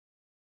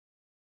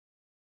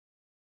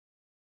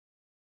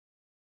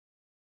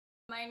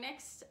My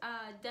next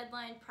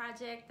deadline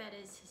project that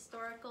is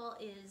historical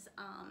is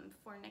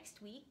for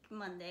next week,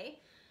 Monday.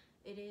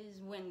 It is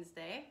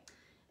Wednesday.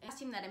 The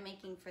costume that I'm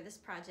making for this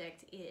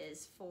project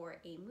is for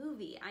a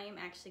movie. I am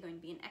actually going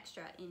to be an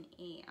extra in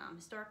a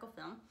historical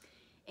film,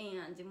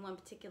 and in one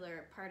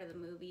particular part of the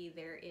movie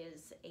there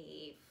is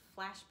a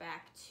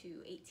flashback to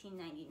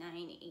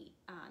 1899,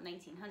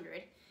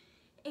 1900,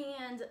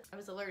 and I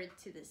was alerted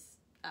to this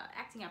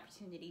acting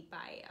opportunity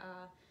by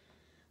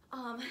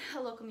a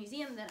local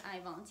museum that I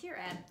volunteer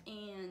at,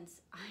 and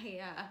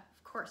I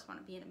of course want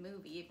to be in a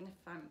movie even if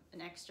I'm an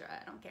extra.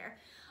 I don't care,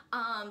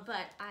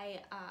 but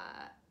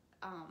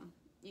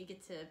you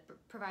get to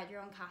provide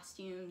your own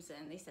costumes,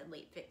 and they said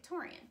late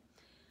Victorian.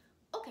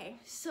 Okay,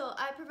 so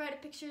I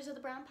provided pictures of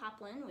the brown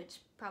poplin, which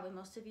probably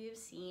most of you have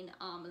seen,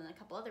 and then a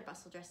couple other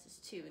bustle dresses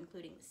too,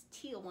 including this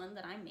teal one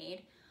that I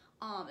made,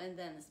 and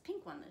then this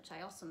pink one, which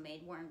I also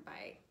made, worn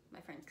by my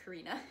friend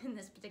Karina in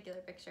this particular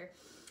picture.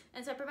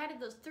 And so I provided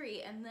those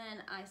three, and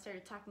then I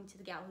started talking to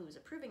the gal who was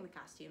approving the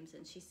costumes,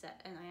 and she said,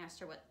 and I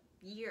asked her what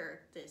year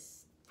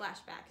this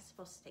flashback is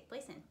supposed to take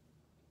place in,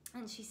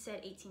 and she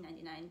said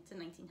 1899 to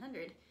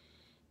 1900.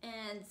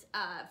 And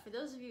for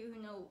those of you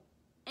who know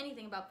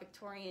anything about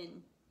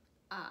Victorian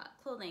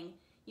clothing,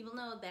 you will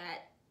know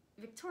that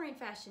Victorian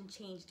fashion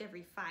changed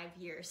every 5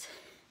 years.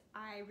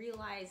 I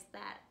realized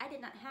that I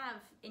did not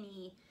have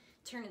any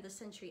turn of the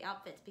century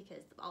outfits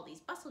because all these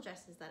bustle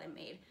dresses that I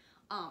made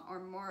are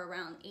more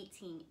around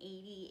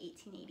 1880,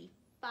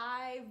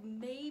 1885,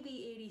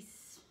 maybe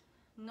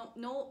 80,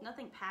 no,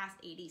 nothing past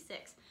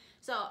 86.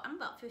 So I'm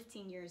about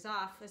 15 years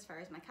off as far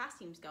as my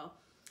costumes go.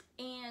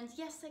 And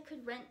yes, I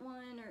could rent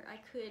one, or I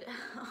could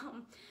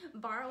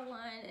borrow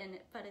one,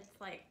 but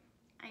it's like,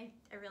 I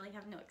really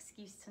have no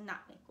excuse to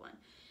not make one.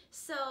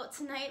 So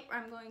tonight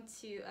I'm going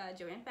to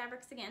Joann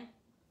Fabrics again,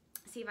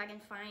 see if I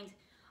can find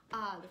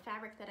the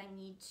fabric that I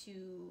need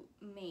to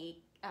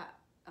make,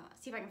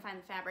 see if I can find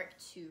the fabric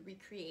to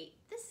recreate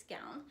this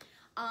gown.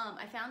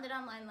 I found it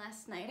online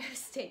last night. I was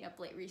staying up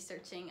late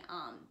researching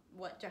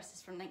what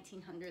dresses from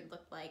 1900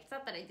 looked like. It's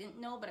not that I didn't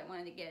know, but I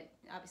wanted to get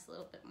obviously a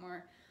little bit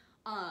more.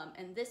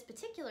 And this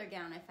particular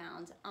gown I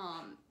found,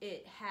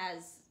 it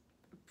has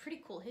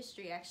pretty cool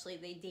history actually.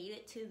 They date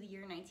it to the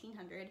year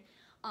 1900.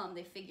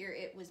 They figure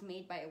it was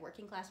made by a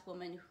working class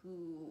woman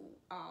who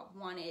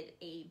wanted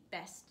a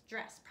best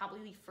dress,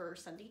 probably for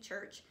Sunday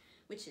church,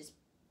 which is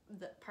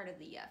the part of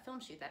the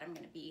film shoot that I'm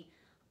going to be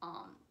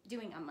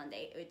doing on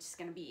Monday, which is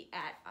going to be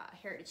at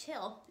Heritage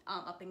Hill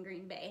up in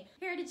Green Bay.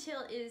 Heritage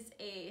Hill is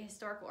a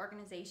historical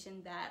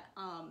organization that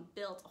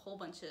built a whole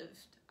bunch of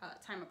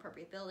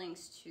time-appropriate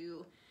buildings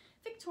to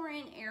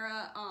Victorian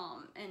era,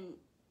 and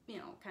you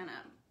know, kind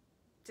of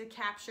to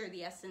capture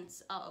the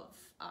essence of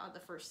the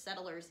first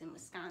settlers in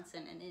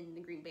Wisconsin and in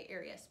the Green Bay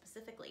area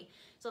specifically.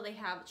 So they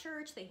have a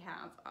church, they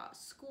have a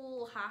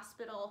school,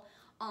 hospital,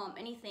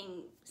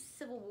 anything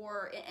Civil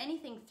War,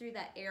 anything through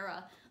that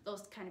era,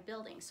 those kind of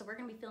buildings. So we're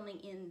going to be filming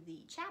in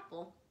the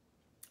chapel,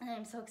 and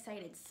I'm so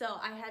excited. So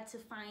I had to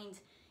find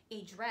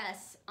a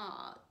dress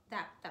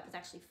that was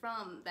actually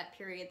from that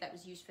period that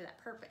was used for that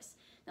purpose.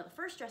 Now the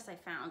first dress I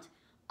found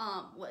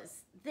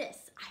was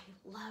this. I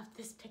love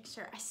this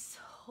picture. I so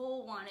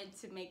wanted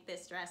to make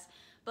this dress,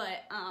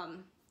 but I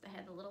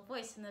had the little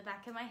voice in the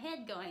back of my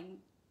head going,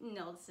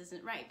 no, this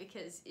isn't right,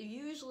 because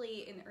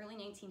usually in the early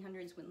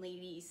 1900s when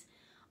ladies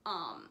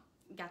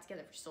got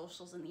together for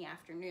socials in the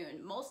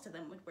afternoon, most of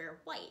them would wear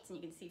white, and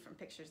you can see from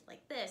pictures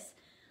like this,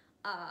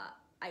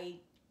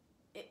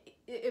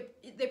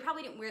 they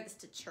probably didn't wear this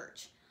to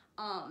church.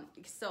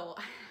 So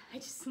I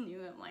just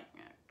knew, I'm like,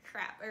 oh,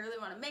 crap, I really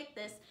want to make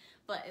this,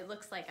 but it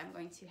looks like I'm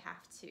going to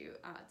have to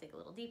dig a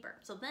little deeper.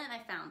 So then I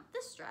found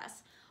this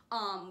dress,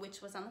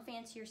 which was on the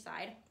fancier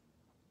side,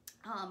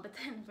 but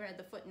then read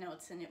the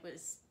footnotes and it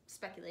was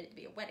speculated to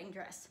be a wedding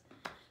dress.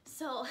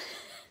 So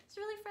it's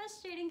really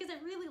frustrating because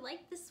I really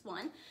liked this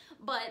one,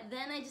 but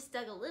then I just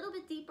dug a little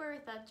bit deeper. I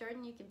thought,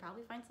 Jordan, you can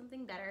probably find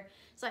something better.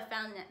 So I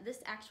found that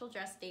this actual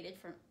dress dated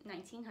from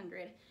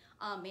 1900,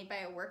 made by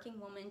a working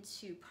woman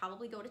to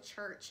probably go to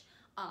church,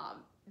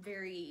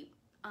 very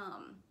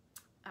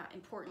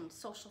important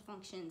social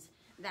functions,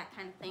 that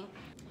kind of thing.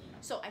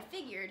 So I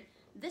figured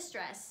this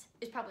dress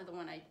is probably the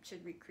one I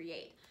should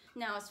recreate.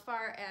 Now, as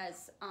far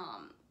as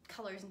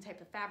colors and type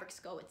of fabrics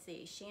go, it's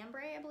a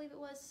chambray, I believe it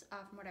was,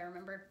 from what I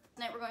remember.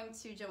 Tonight we're going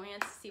to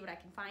Joann's to see what I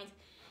can find,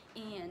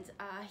 and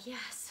yeah,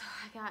 so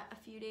I got a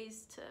few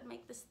days to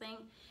make this thing.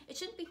 It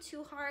shouldn't be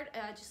too hard,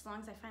 just as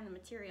long as I find the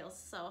materials.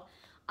 So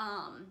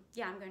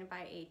yeah, I'm going to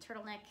buy a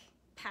turtleneck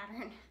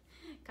pattern,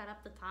 cut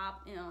up the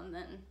top, you know, and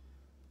then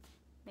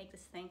make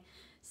this thing.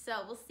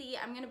 So we'll see.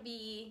 I'm gonna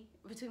be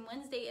between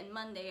Wednesday and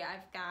Monday.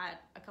 I've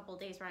got a couple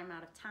of days where I'm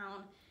out of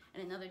town,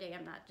 and another day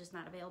I'm just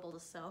not available to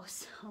sew.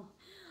 So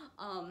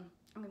I'm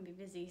gonna be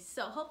busy.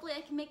 So hopefully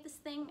I can make this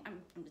thing.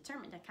 I'm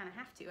determined. I kind of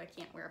have to. I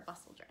can't wear a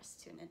bustle dress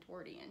to an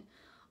Edwardian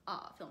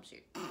film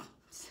shoot.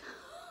 So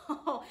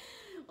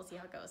we'll see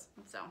how it goes.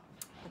 So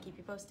I'll keep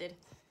you posted.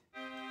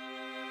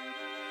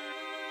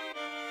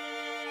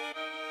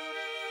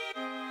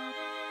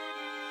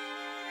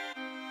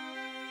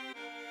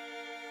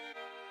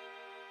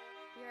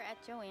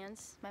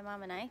 Joanne's, my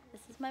mom and I.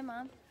 This is my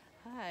mom.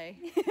 Hi.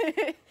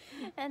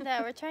 And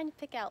we're trying to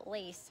pick out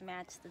lace to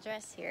match the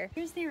dress here.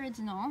 Here's the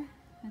original,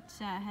 which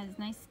has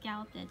nice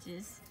scalloped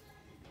edges.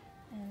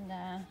 And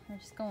we're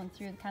just going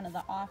through kind of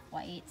the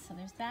off-white. So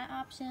there's that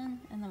option,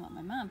 and then what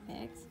my mom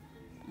picked.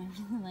 I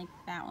really like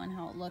that one,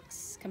 how it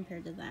looks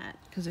compared to that.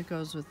 Because it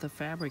goes with the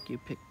fabric you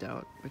picked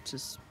out, which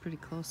is pretty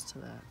close to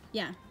that.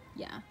 Yeah,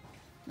 yeah.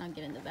 And I'll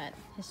get into that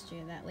history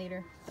of that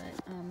later. But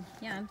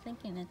yeah, I'm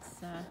thinking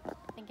it's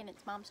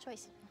mom's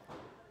choice.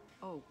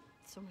 Oh,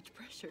 so much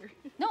pressure.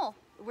 No,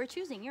 we're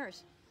choosing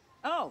yours.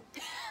 Oh.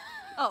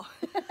 Oh.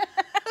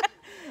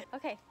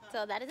 Okay,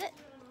 so that is it.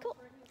 Cool.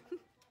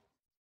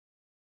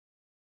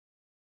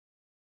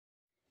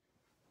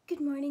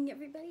 Good morning,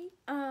 everybody.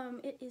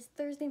 It is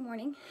Thursday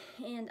morning,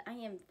 and I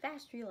am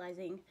fast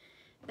realizing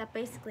that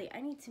basically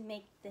I need to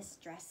make this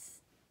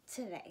dress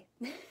today.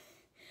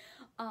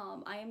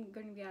 I am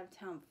going to be out of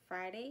town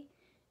Friday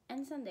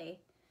and Sunday,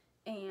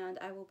 and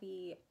I will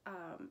be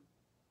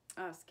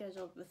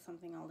scheduled with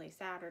something all day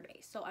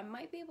Saturday. So I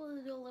might be able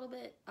to do a little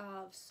bit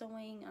of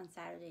sewing on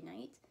Saturday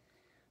night,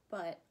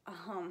 but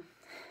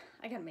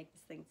I gotta make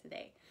this thing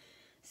today.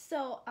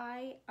 So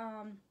I've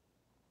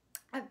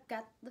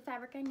got the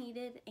fabric I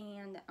needed,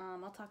 and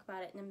I'll talk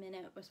about it in a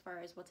minute as far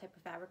as what type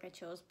of fabric I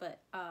chose.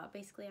 But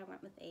basically, I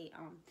went with a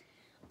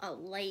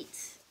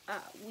light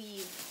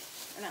weave,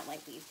 or not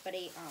light weave, but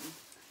a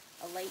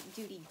light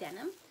duty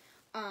denim.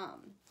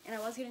 And I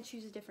was gonna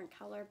choose a different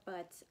color,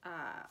 but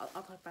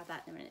I'll talk about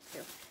that in a minute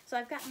too. So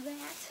I've got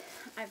that.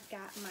 I've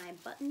got my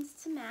buttons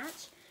to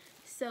match.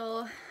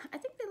 So I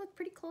think they look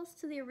pretty close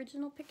to the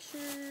original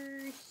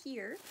picture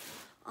here.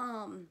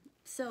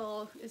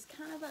 So it's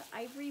kind of an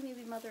ivory,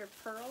 maybe mother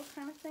of pearl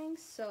kind of thing.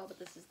 So, but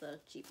this is the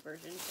cheap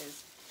version,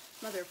 because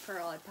mother of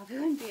pearl I probably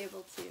wouldn't be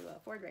able to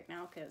afford right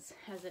now, because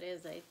as it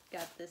is, I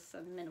got this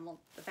on the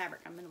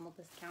fabric on minimal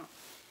discount.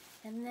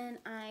 And then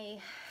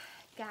I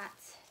got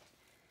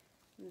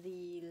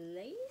the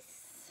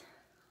lace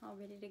all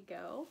ready to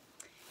go.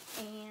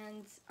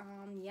 And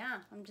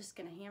yeah, I'm just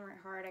gonna hammer it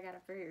hard. I got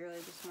up very early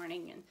this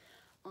morning, and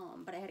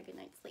but I had a good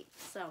night's sleep,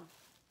 so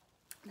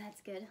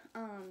that's good.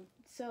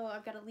 So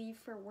I've got to leave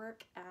for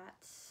work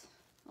at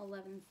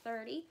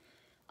 11:30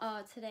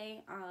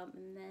 today,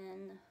 and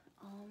then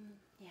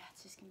yeah,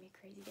 it's just gonna be a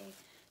crazy day.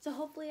 So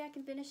hopefully I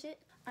can finish it.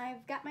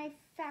 I've got my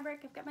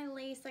fabric, I've got my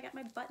lace, I got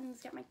my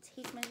buttons, got my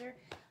tape measure.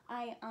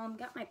 I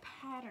got my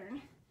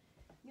pattern.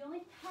 The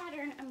only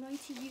pattern I'm going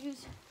to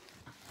use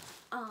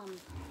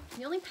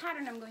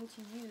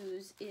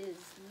is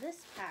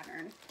this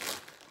pattern.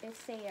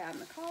 It's a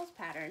McCall's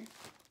pattern,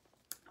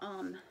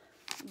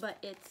 but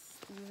it's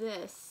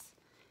this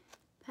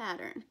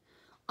pattern,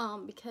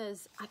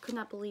 because I could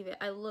not believe it.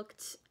 I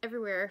looked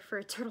everywhere for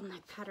a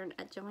turtleneck pattern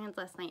at Joann's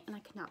last night, and I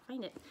could not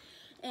find it.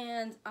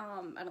 And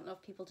I don't know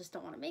if people just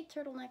don't want to make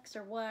turtlenecks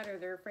or what, or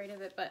they're afraid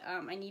of it, but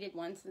I needed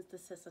one since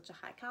this has such a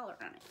high collar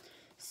on it.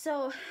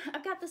 So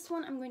I've got this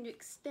one. I'm going to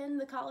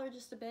extend the collar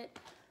just a bit.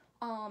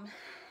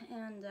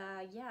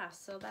 Yeah,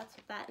 so that's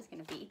what that is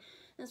going to be.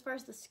 And as far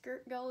as the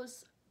skirt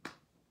goes,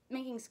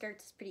 making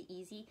skirts is pretty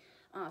easy,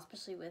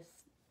 especially with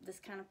this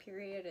kind of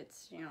period.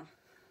 It's, you know,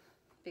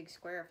 big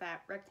square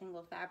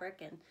rectangle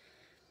fabric, and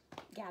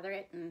gather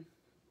it and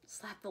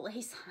slap the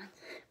lace on,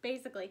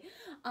 basically.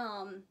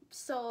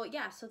 So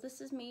yeah, so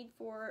this is made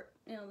for,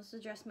 you know, this is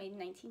a dress made in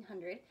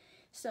 1900.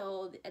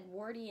 So the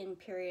Edwardian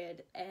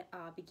period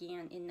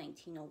began in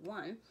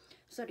 1901.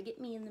 So to get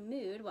me in the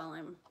mood while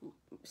I'm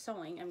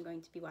sewing, I'm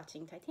going to be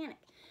watching Titanic,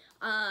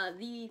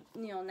 the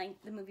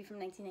movie from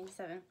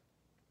 1997.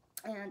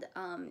 And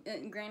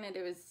granted,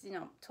 it was, you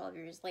know, 12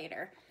 years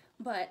later,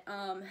 but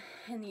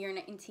in the year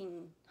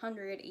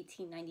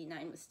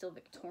 1899 was still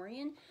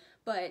Victorian,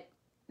 but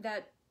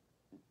that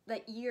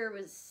year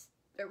was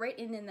right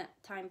in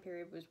that time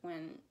period was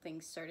when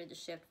things started to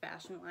shift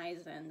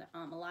fashion-wise, and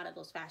a lot of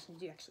those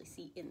fashions you actually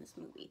see in this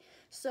movie.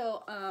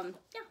 So yeah,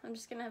 I'm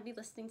just gonna be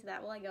listening to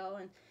that while I go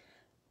and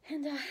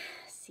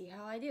see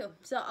how I do.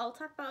 So I'll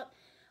talk about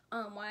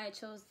why I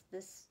chose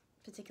this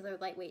particular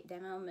lightweight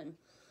denim and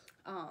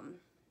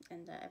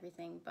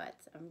everything, but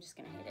I'm just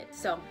gonna hit it.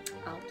 So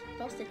I'll keep you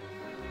posted.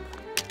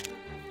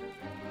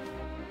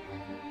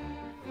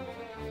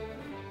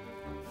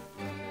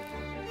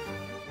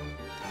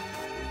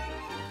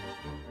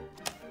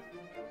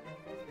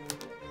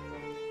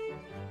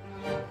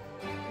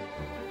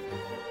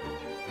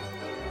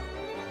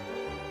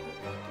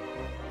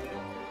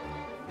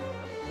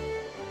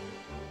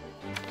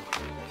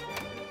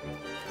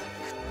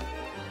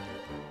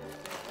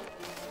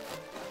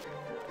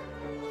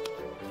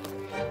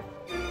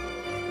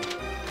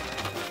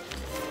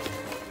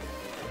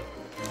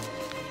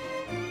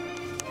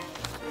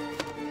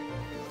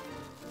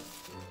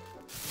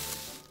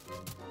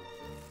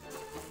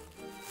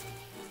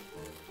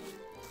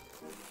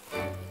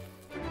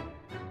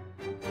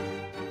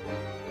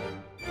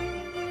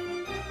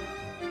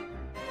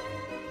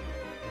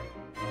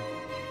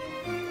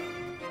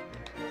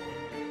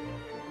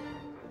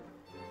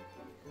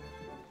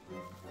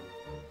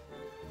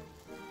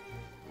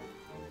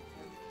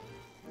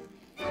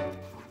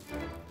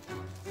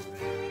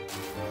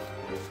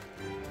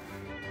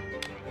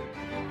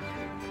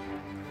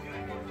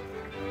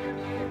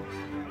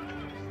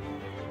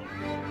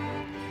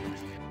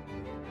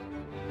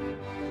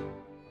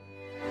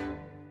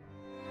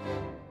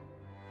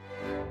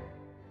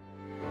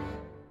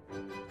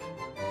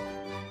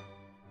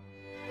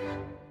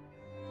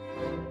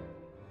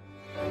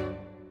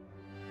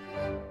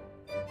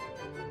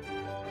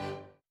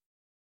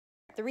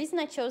 the reason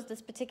I chose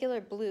this particular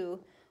blue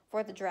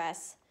for the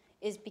dress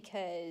is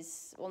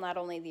because, well, not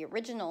only the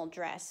original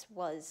dress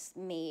was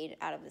made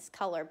out of this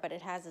color, but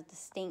it has a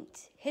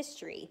distinct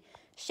history.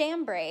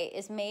 Chambray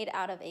is made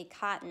out of a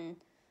cotton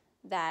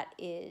that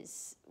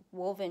is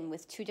woven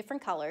with two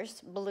different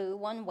colors, blue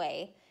one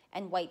way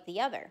and white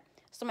the other.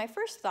 So my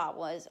first thought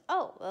was,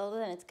 oh, well,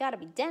 then it's got to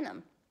be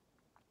denim.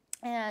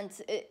 And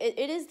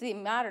it is the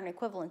modern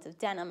equivalent of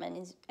denim,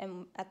 and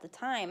at the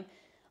time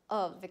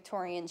of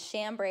Victorian,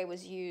 chambray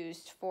was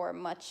used for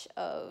much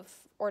of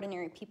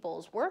ordinary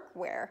people's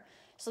workwear.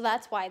 So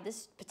that's why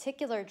this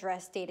particular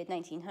dress, dated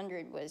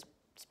 1900, was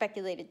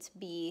speculated to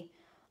be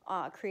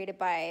created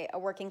by a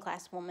working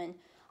class woman.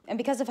 And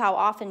because of how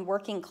often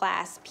working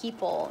class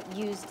people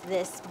used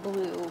this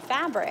blue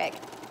fabric,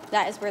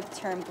 that is where the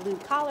term blue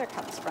collar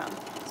comes from.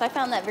 So I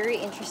found that very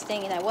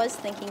interesting, and I was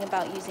thinking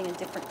about using a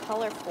different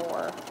color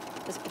for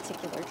this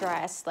particular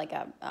dress, like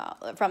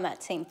from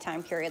that same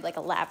time period, like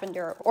a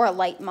lavender or a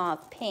light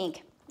mauve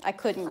pink. I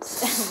couldn't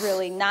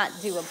really not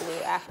do a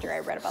blue after I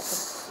read about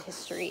the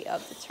history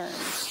of the term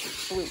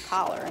blue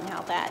collar and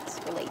how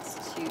that relates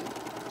to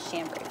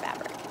chambray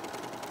fabric.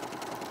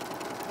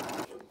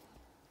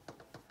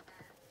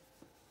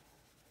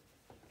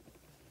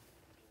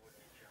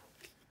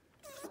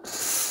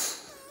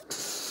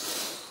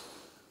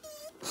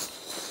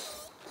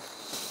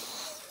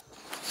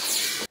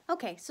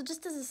 Okay, so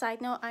just as a side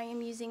note, I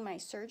am using my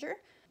serger.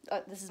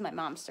 This is my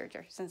mom's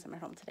serger since I'm at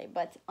home today,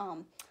 but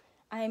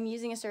I am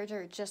using a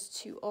serger just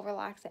to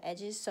overlock the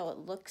edges so it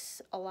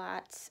looks a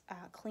lot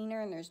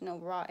cleaner and there's no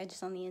raw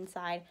edges on the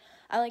inside.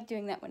 I like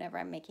doing that whenever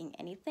I'm making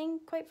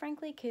anything, quite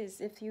frankly,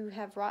 because if you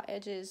have raw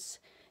edges,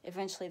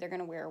 eventually they're going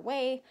to wear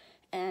away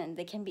and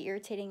they can be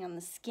irritating on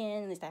the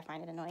skin. At least I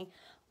find it annoying.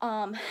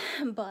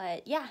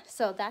 But yeah,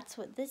 so that's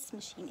what this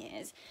machine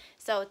is.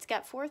 So it's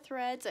got 4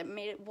 threads. I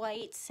made it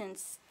white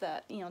since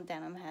the,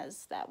 denim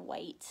has that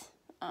white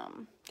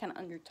kind of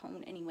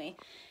undertone anyway.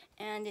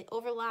 And it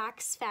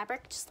overlocks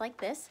fabric just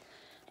like this.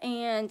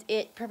 And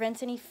it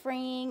prevents any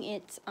fraying.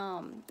 It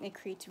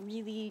creates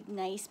really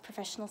nice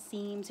professional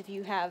seams. If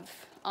you have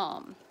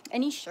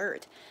any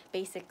shirt,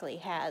 basically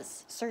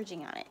has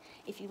serging on it.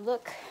 If you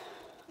look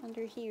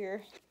under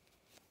here,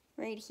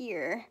 right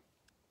here,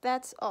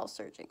 that's all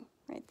serging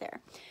right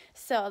there.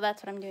 So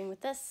that's what I'm doing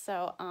with this.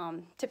 So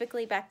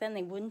typically back then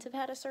they wouldn't have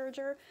had a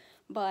serger,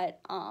 but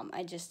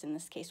I just in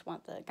this case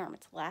want the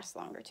garment to last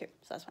longer too.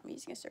 So that's why I'm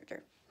using a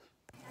serger.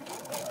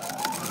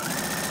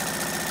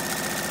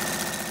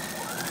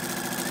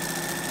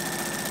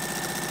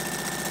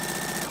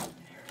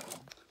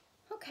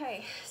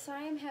 Okay, so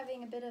I am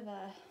having a bit of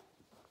a,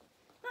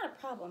 not a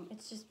problem,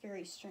 it's just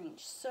very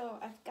strange. So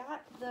I've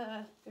got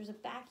there's a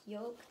back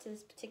yoke to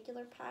this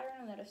particular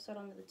pattern that I've sewed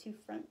onto the 2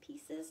 front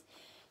pieces.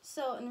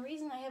 So, and the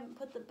reason I haven't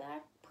put the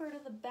back part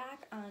of the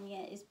back on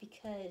yet is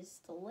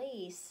because the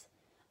lace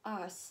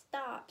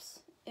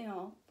stops,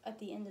 at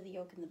the end of the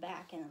yoke in the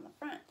back and in the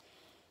front.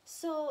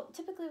 So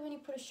typically when you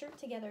put a shirt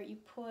together, you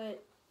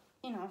put,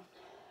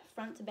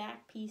 front to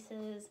back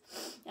pieces,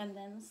 and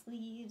then the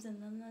sleeves,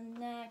 and then the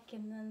neck,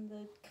 and then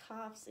the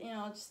cuffs,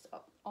 just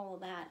all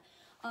of that.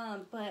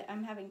 But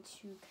I'm having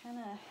to kind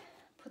of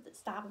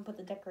stop and put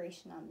the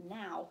decoration on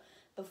now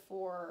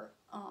before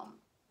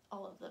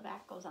all of the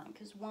back goes on,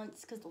 because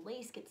the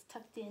lace gets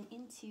tucked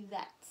into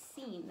that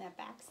seam, that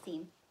back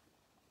seam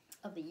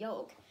of the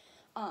yoke,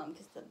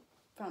 because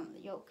from the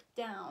yoke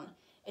down,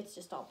 it's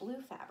just all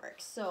blue fabric.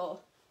 So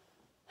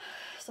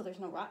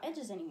there's no raw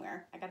edges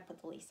anywhere. I gotta put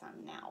the lace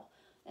on now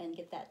and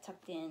get that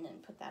tucked in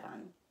and put that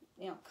on,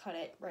 cut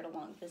it right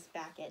along this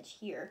back edge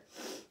here.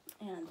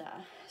 And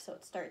so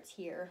it starts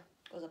here,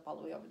 goes up all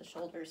the way over the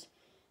shoulders,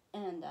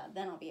 and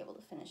then I'll be able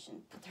to finish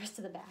and put the rest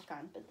of the back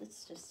on, but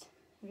it's just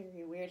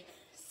very weird.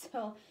 So,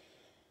 all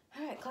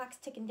right, clock's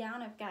ticking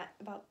down. I've got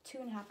about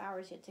 2.5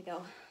 hours yet to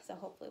go, so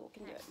hopefully we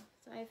can do it.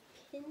 So I've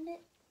pinned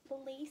the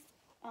lace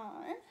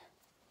on.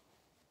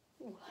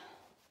 Ooh.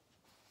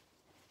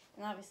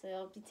 And obviously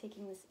I'll be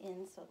taking this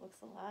in so it looks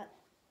a lot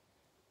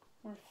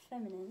more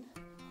feminine.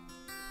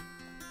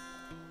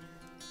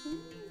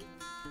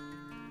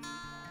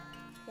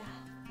 Yeah.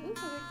 Ooh,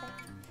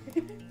 I'm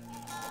excited.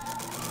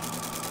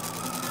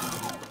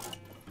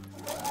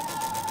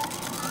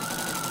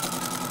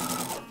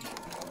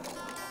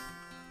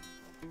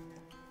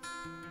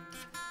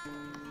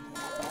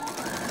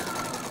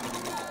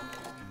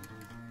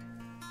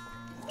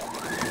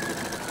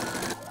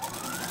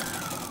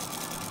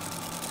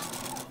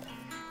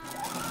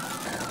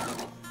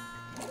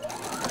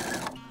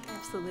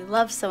 Absolutely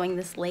love sewing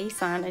this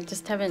lace on. I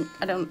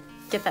don't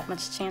get that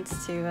much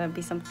chance to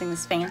be something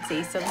this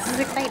fancy, so this is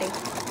exciting.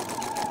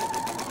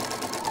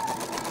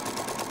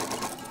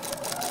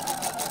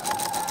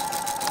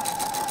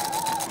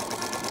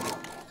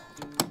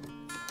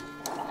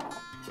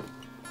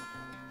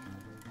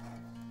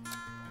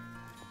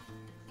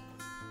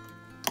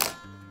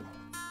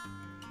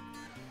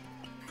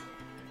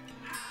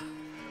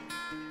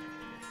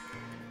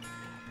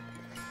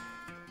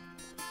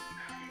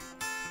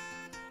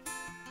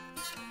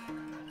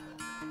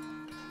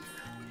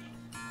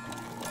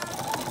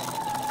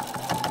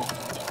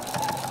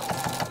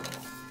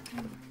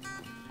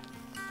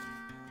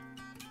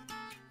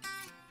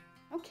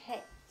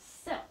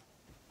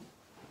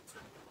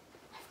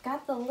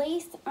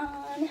 lace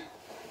on.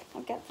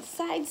 I've got the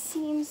side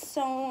seams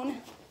sewn.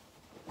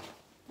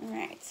 All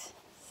right,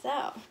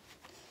 so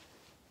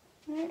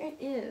there it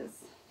is.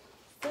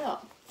 So I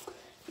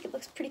think it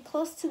looks pretty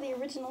close to the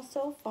original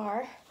so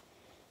far,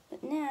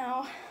 but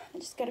now I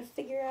just got to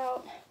figure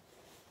out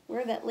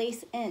where that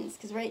lace ends,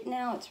 because right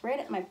now it's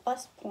right at my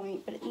bust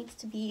point, but it needs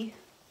to be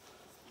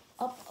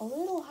up a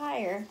little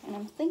higher, and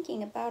I'm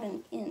thinking about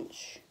an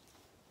inch.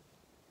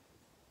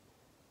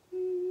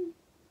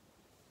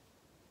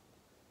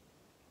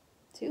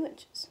 2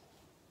 inches.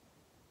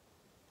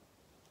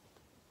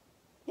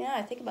 Yeah,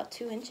 I think about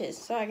 2 inches.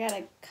 So I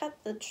gotta cut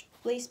the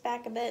lace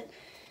back a bit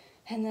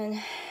and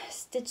then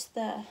stitch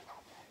the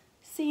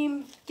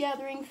seam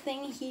gathering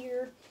thing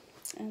here,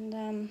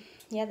 and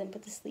yeah, then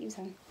put the sleeves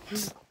on.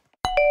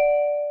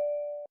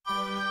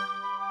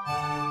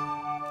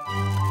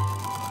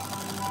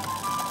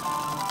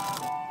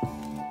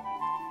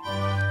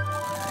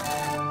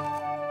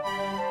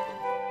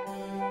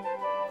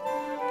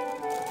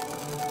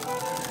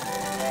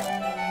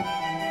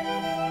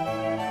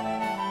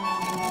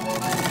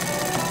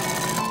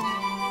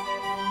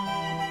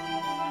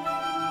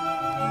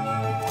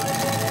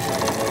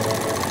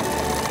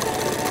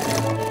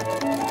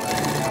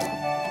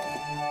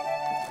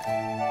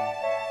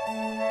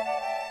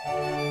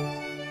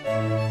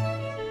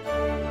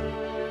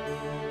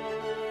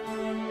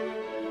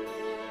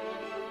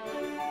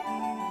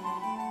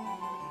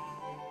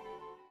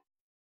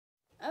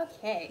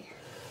 Okay,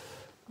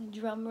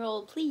 drum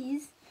roll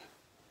please.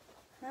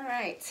 All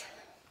right,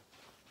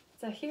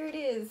 so here it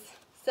is.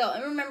 So,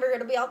 and remember,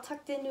 it'll be all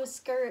tucked into a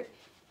skirt,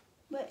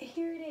 but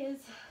here it is.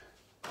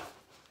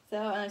 So,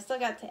 and I still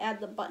got to add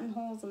the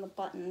buttonholes and the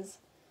buttons.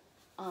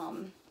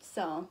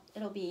 So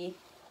it'll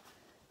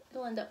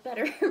end up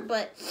better,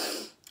 but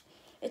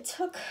it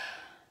took, I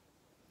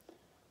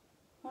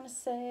want to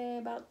say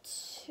about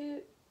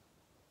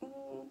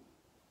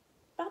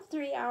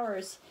 3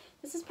 hours.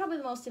 This is probably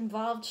the most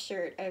involved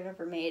shirt I've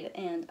ever made,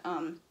 and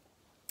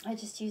I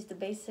just used the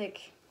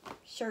basic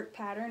shirt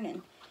pattern,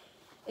 and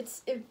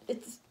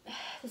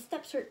the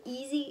steps are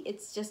easy.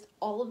 It's just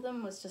all of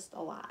them was just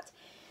a lot.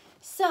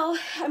 So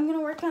I'm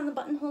gonna work on the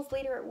buttonholes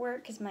later at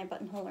work because my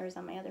buttonholer is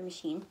on my other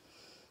machine,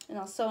 and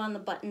I'll sew on the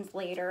buttons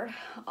later.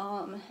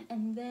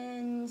 And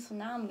then so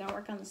now I'm gonna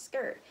work on the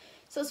skirt.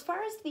 So as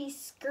far as the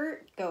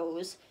skirt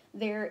goes,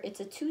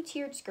 it's a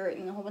 2-tiered skirt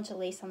and a whole bunch of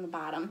lace on the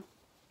bottom.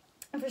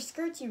 And for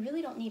skirts, you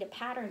really don't need a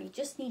pattern. You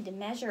just need to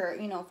measure,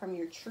 you know, from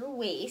your true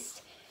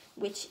waist,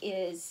 which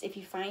is, if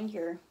you find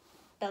your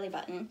belly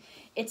button,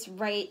 it's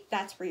right,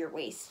 that's where your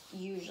waist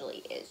usually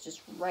is, just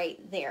right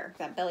there.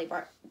 That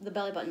the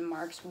belly button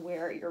marks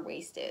where your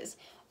waist is,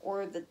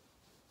 or the,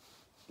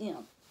 you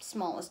know,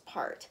 smallest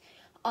part.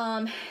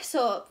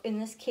 So in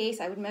this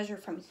case, I would measure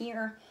from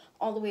here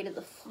all the way to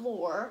the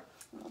floor.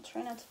 I'll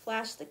try not to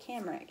flash the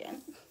camera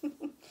again.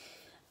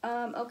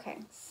 Okay,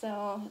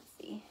 so let's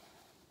see.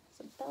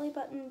 So belly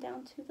button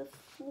down to the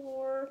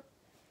floor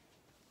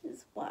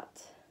is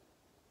what?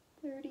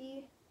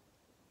 30,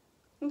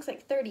 looks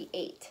like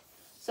 38.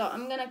 So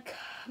I'm gonna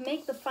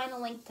make the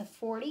final length to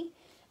 40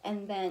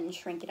 and then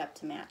shrink it up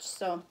to match.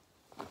 So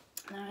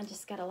now I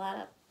just got a lot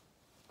of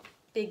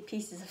big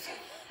pieces of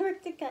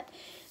fabric to cut.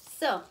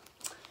 So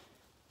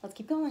let's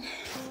keep going.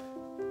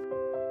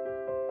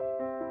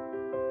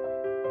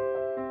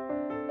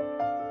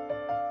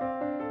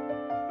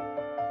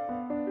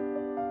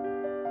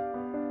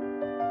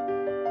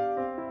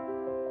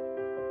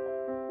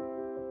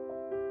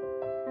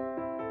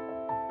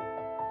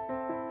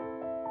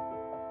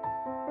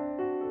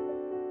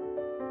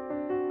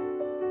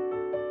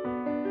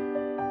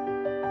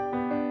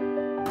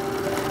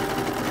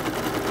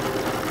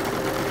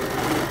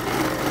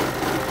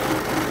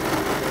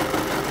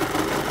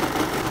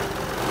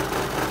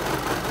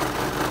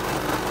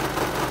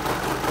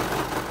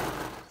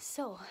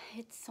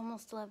 It's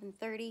almost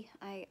 11:30.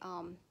 I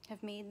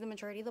have made the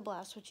majority of the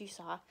blouse, which you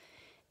saw,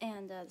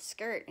 and the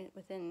skirt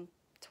within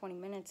 20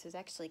 minutes is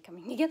actually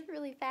coming together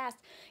really fast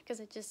because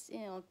it just, you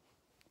know,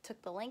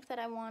 took the length that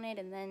I wanted,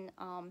 and then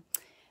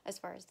as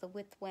far as the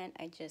width went,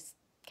 I just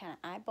kind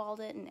of eyeballed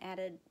it and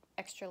added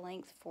extra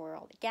length for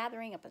all the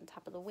gathering up on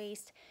top of the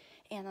waist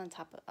and on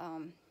top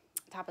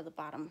of the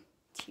bottom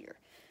tier.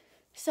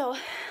 So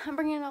I'm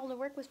bringing it all to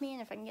work with me,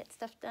 and if I can get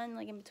stuff done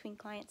like in between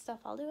client stuff,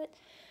 I'll do it.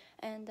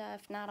 And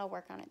if not, I'll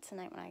work on it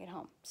tonight when I get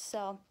home.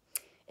 So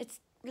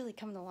it's really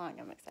coming along.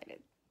 I'm excited.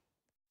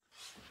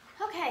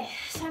 Okay,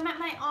 so I'm at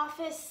my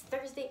office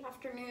Thursday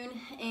afternoon,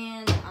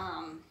 and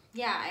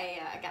yeah,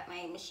 I got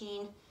my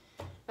machine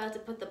about to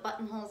put the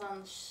buttonholes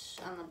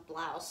on the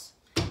blouse,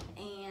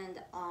 and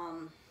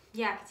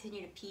yeah,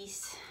 continue to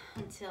piece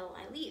until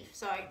I leave.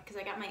 So because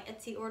I got my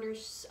Etsy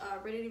orders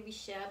ready to be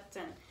shipped,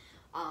 and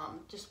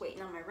just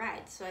waiting on my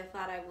ride. So I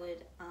thought I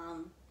would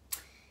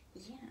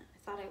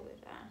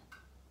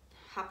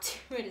hop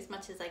to it as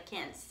much as I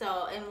can.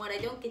 So, and what I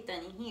don't get done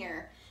in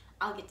here,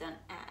 I'll get done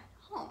at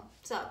home.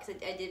 So, because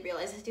I did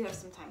realize I do have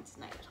some time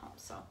tonight at home.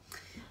 So,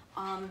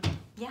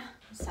 yeah,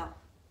 so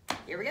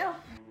here we go.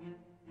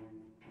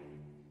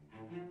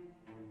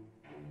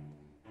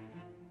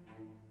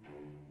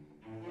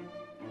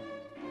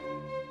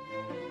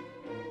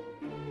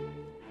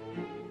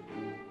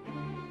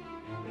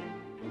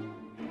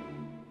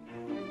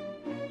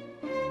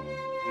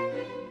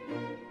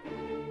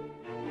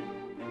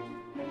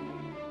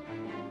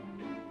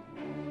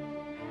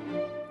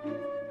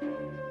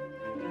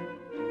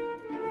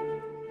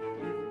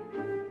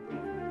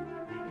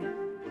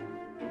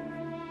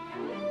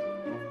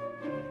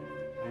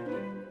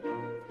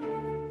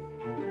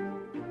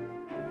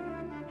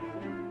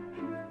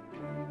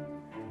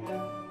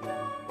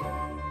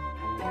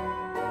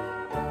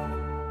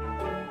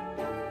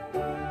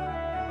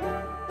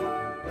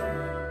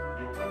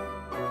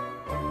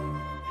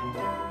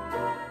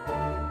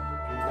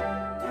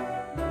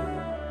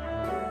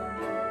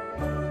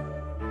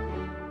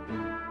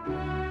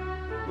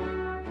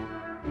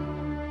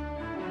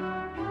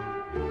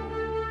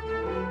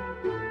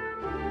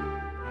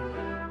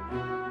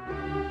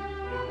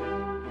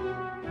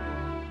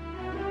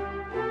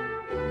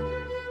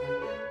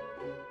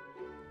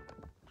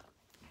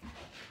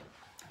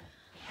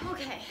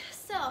 Okay,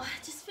 so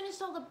just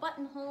finished all the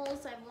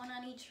buttonholes. I have one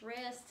on each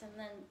wrist and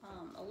then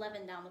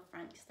 11 down the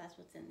front because that's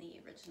what's in the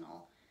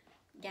original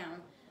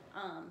gown.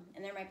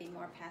 And there might be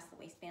more past the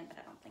waistband, but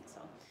I don't think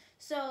so.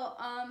 So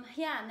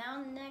yeah,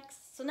 now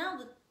next, so now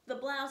the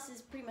blouse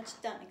is pretty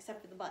much done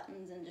except for the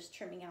buttons and just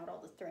trimming out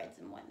all the threads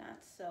and whatnot.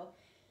 So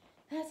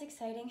that's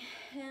exciting.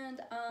 And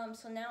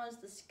so now is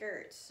the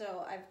skirt.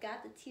 So I've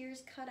got the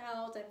tiers cut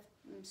out,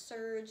 I've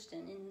serged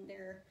and in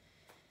their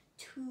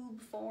tube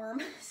form.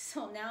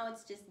 So now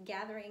it's just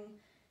gathering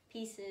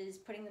pieces,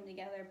 putting them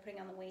together, putting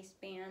on the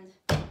waistband,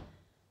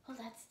 all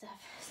that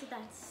stuff. So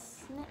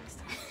that's next.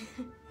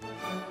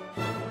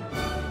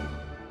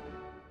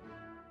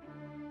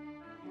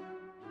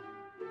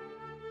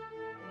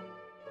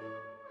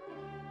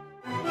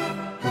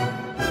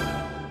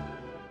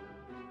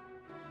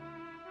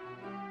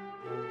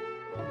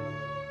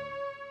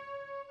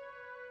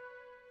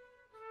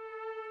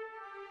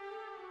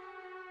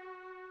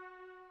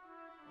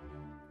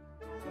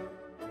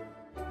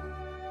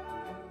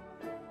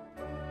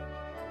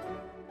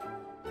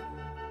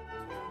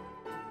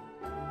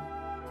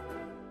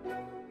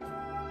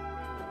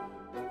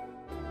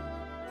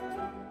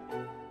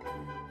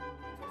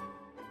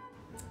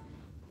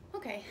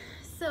 Okay,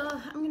 so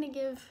I'm gonna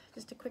give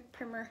just a quick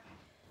primer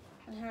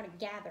on how to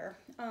gather,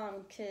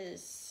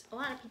 because a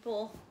lot of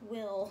people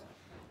will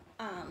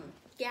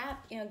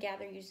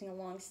gather using a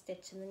long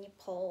stitch and then you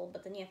pull,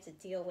 but then you have to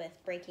deal with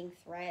breaking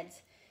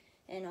threads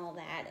and all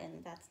that,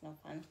 and that's no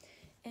fun.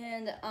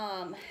 And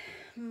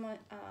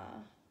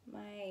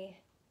my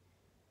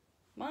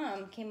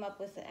mom came up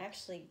with an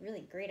actually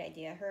really great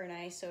idea. Her and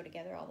I sew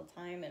together all the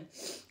time, and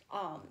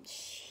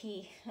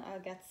she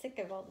got sick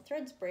of all the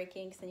threads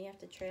breaking, because then you have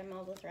to trim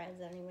all the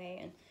threads anyway,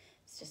 and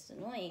it's just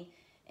annoying.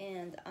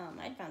 And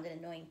I found it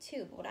annoying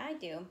too. But what I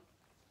do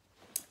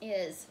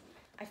is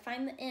I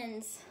find the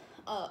ends,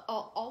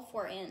 all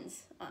four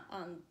ends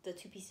on the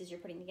two pieces you're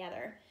putting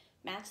together,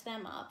 match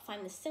them up,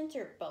 find the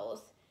center of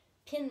both,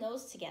 pin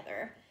those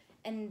together,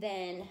 and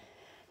then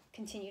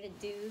continue to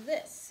do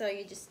this. So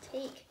you just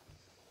take,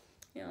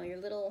 you know,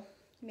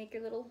 make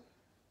your little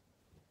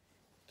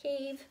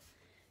cave,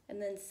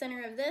 and then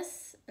center of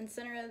this and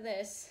center of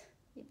this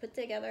you put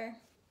together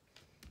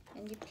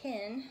and you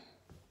pin,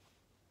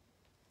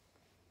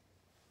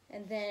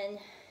 and then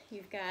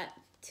you've got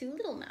two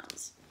little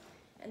mounds,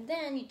 and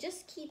then you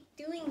just keep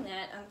doing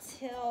that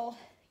until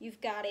you've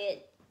got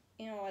it,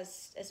 you know,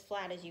 as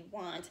flat as you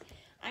want.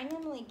 I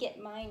normally get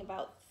mine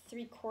about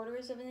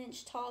 3/4 of an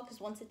inch tall,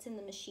 because once it's in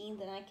the machine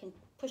then I can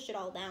push it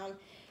all down,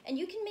 and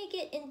you can make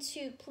it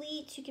into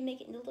pleats, you can make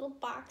it into little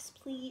box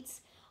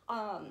pleats,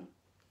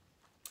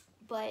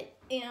 but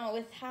you know,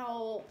 with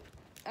how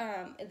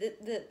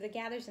the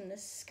gathers in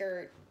this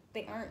skirt,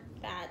 they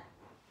aren't that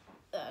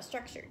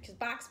structured, because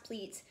box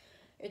pleats,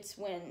 it's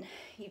when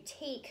you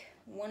take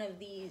one of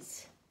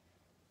these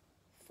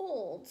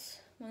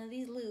folds, one of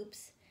these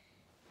loops,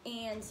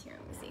 and here,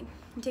 let me see,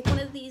 you take one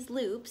of these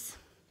loops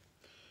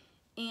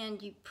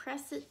and you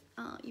press it,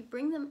 you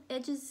bring the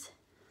edges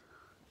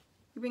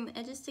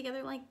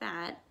together like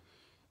that,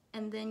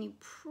 and then you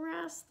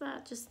press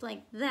that just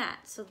like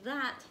that. So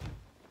that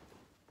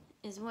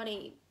is what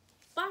a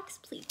box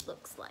pleat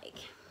looks like.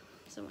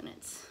 So when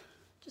it's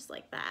just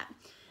like that.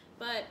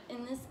 But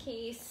in this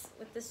case,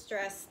 with this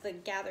dress, the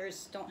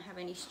gathers don't have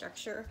any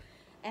structure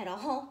at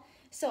all.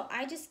 So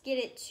I just get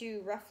it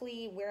to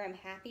roughly where I'm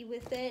happy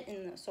with it,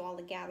 and so all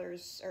the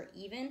gathers are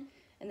even.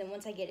 And then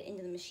once I get it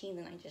into the machine,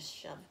 then I just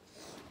shove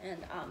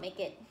and make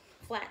it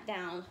flat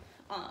down,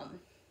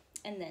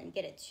 and then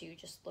get it to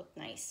just look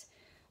nice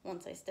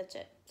once I stitch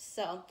it.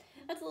 So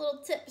that's a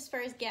little tip as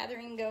far as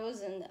gathering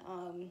goes.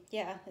 And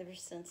yeah, ever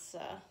since,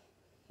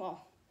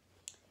 well,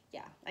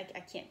 yeah,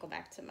 I can't go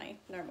back to my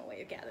normal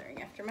way of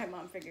gathering after my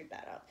mom figured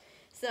that out.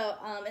 So,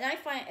 and I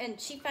find, and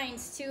she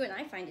finds too, and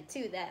I find it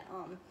too, that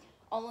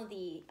all of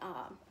the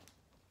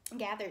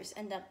gathers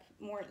end up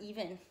more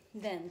even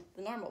than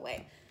the normal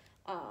way,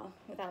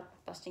 without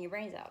busting your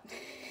brains out.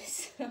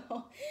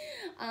 So,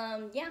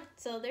 yeah,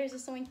 so there's a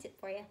sewing tip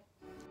for you.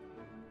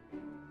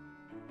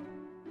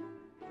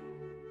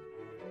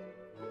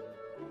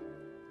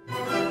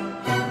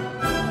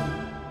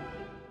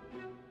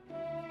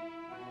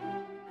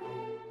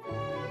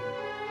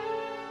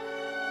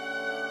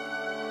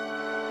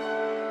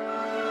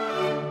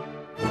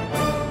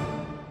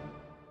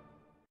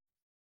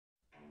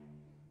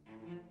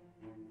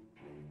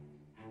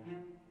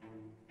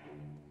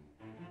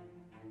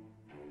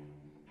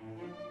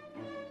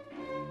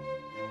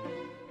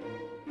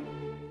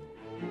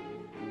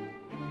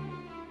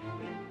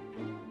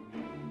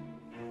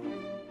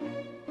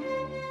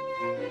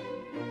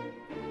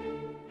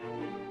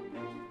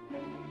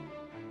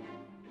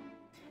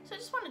 So I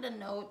just wanted to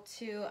note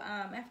too,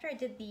 after I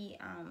did the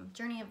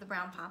Journey of the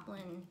Brown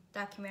Poplin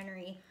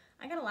documentary,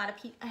 I had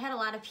a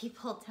lot of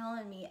people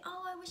telling me,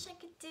 oh, I wish I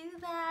could do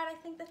that. I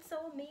think that's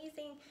so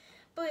amazing.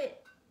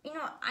 But, you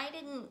know, I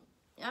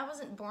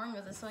wasn't born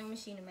with a sewing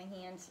machine in my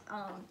hands.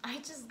 I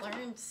just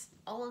learned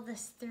all of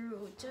this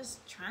through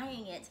just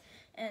trying it.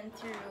 and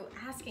through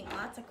asking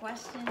lots of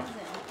questions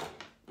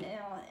and, you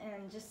know,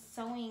 and just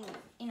sewing,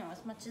 you know,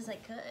 as much as I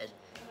could.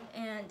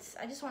 And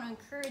I just want to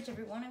encourage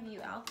every one of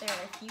you out there,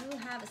 if you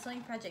have a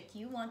sewing project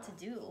you want to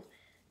do,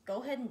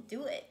 go ahead and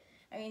do it.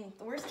 I mean,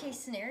 the worst case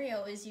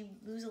scenario is you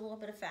lose a little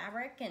bit of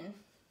fabric and,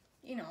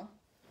 you know,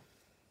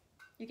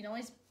 you can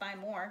always buy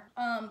more.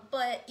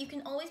 But you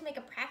can always make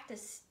a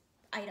practice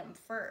item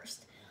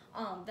first.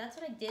 That's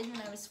what I did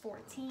when I was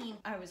 14.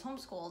 I was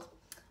homeschooled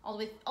all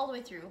the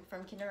way through,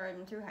 from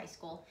kindergarten through high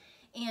school.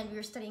 And we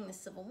were studying the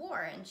Civil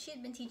War, and she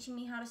had been teaching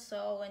me how to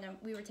sew, and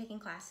we were taking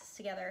classes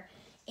together.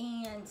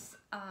 And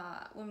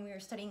when we were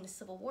studying the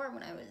Civil War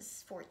when I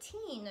was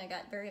 14, I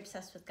got very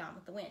obsessed with Gone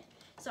with the Wind.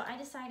 So I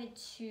decided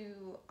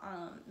to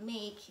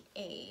make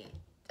a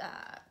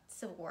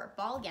Civil War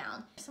ball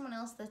gown. Someone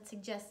else that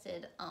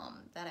suggested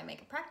that I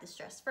make a practice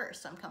dress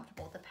first, so I'm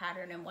comfortable with the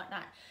pattern and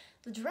whatnot.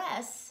 The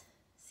dress,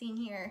 seen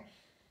here,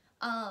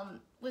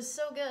 was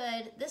so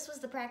good. This was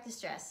the practice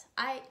dress.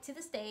 To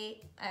this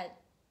day, at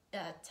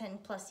 10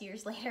 plus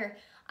years later,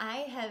 I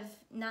have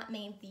not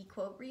made the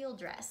quote real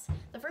dress.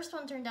 The first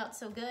one turned out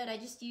so good. I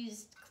just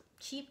used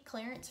cheap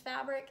clearance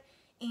fabric,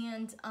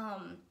 and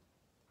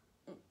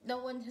no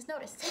one has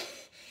noticed.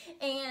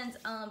 And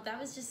that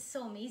was just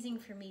so amazing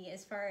for me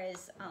as far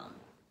as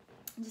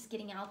just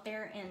getting out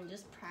there and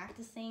just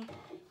practicing.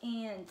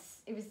 And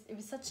it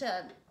was such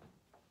a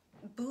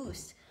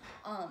boost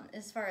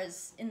as far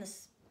as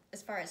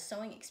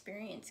sewing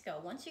experience go.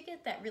 Once you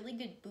get that really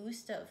good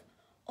boost of,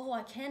 oh,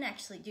 I can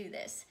actually do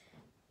this,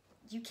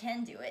 you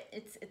can do it.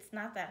 It's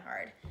not that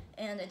hard.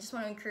 And I just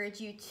want to encourage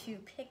you to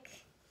pick,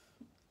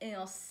 you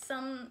know,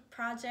 some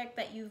project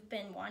that you've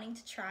been wanting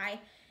to try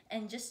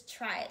and just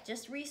try it.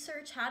 Just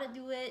research how to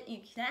do it. You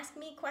can ask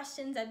me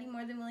questions. I'd be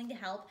more than willing to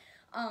help.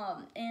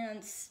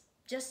 And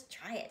just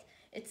try it.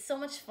 It's so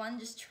much fun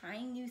just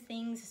trying new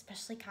things,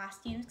 especially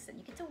costumes, because then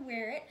you get to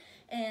wear it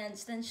and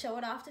then show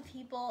it off to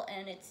people,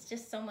 and it's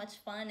just so much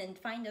fun. And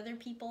find other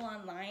people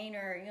online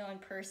or, you know, in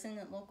person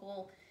at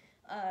local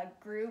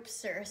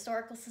groups or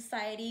historical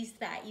societies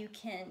that you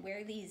can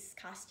wear these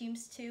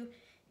costumes to,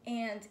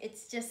 and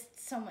it's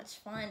just so much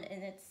fun.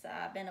 And it's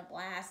been a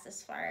blast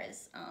as far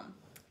as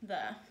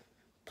the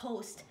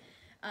post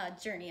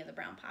journey of the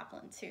brown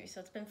poplin too. So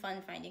it's been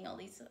fun finding all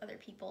these other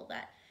people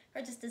that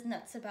are just as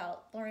nuts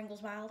about Laura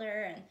Ingalls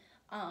Wilder and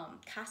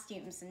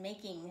costumes and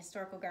making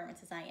historical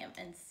garments as I am.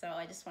 And so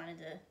I just wanted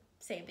to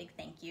say a big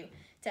thank you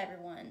to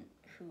everyone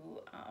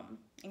who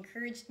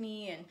encouraged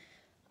me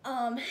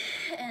and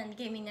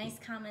gave me nice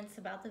comments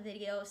about the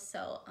video.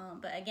 So,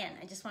 but again,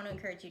 I just want to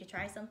encourage you to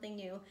try something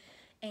new,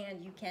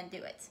 and you can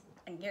do it.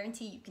 I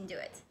guarantee you can do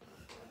it.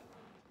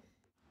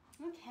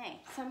 Okay,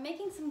 so I'm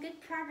making some good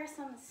progress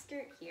on the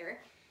skirt here.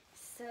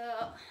 So,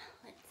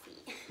 let's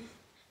see.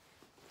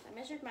 I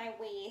measured my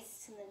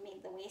waist and then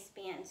made the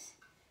waistband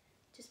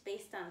just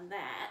based on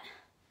that.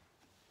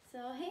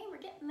 So, hey, we're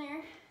getting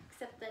there,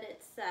 except that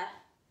it's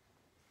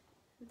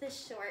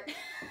this short.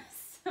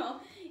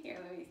 So, here,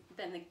 let me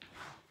bend the...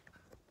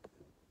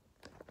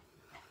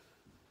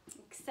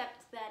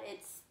 Except that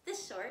it's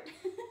this short.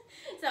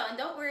 So, and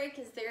don't worry,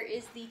 because there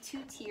is the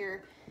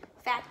 2-tier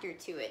factor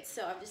to it.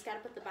 So I've just got to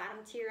put the bottom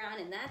tier on,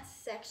 and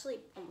that's actually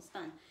almost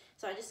done.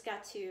 So I just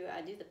got to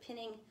do the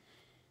pinning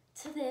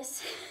to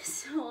this.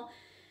 So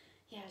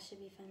yeah, it should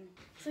be fun.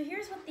 So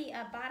here's what the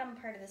bottom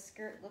part of the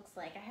skirt looks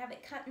like. I have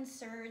it cut and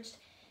serged,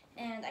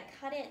 and I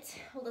cut it,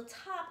 well, the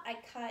top I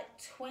cut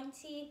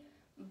 20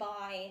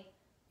 by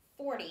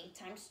 40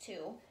 times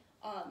 2.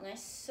 And I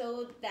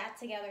sewed that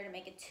together to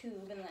make a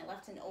tube, and then I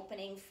left an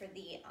opening for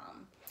the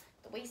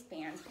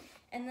waistband.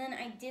 And then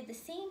I did the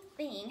same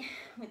thing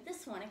with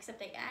this one,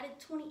 except I added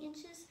 20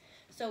 inches.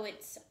 So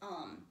it's,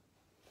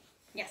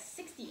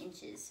 60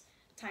 inches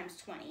times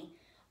 20,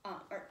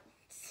 or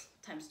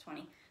times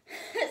 20.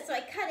 So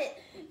I cut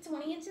it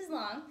 20 inches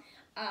long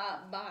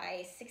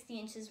by 60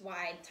 inches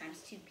wide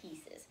times 2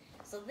 pieces.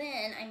 So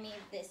then I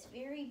made this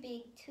very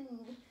big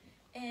tube,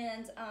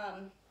 and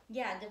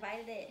yeah,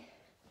 divided it,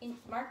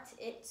 marked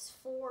its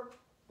 4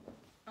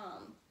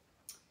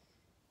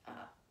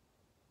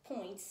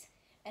 points,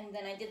 and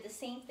then I did the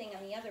same thing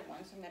on the other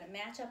one. So I'm going to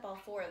match up all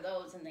 4 of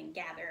those and then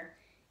gather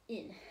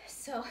in.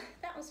 So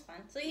that was fun.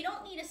 So you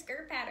don't need a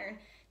skirt pattern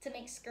to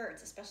make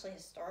skirts, especially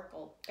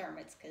historical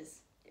garments,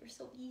 because they're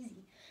so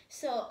easy.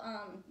 So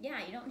yeah,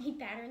 you don't need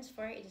patterns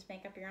for it. You just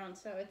make up your own.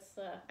 So it's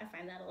I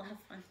find that a lot of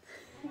fun.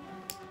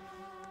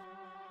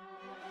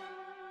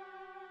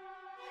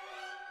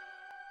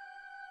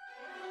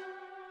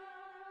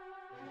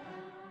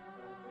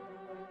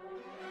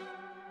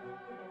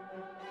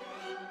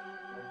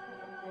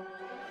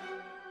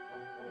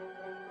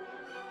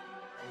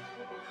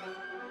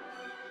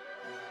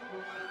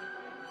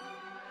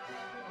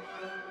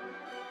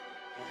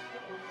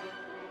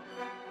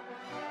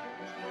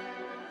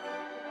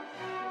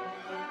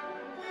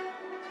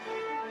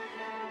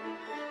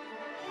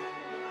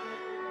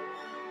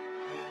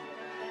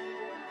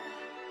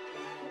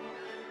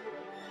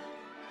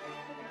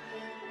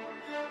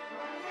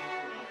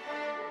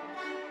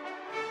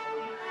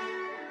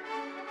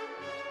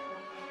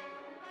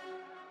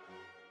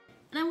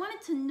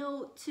 wanted to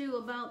note too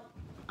about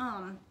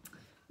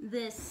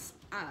this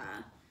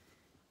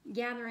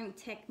gathering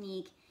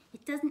technique.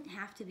 It doesn't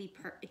have to be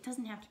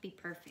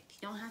perfect.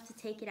 You don't have to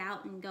take it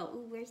out and go,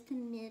 oh, where's the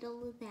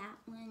middle of that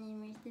one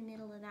and where's the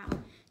middle of that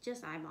one?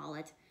 Just eyeball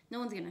it. No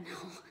one's gonna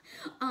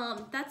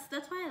know.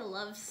 That's why I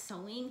love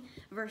sewing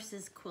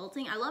versus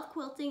quilting. I love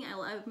quilting.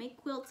 I make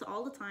quilts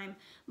all the time,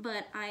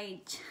 but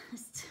I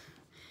just,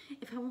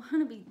 if I want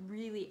to be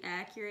really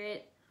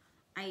accurate,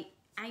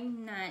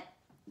 I'm not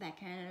that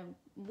kind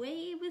of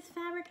way with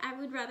fabric. I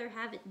would rather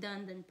have it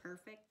done than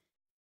perfect.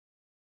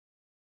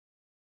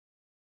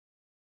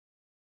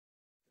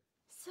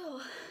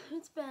 So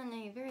it's been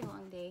a very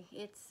long day.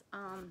 It's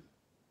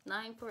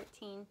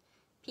 9:14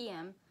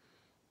 p.m.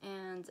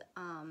 and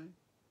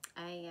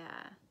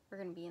we're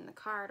gonna be in the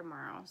car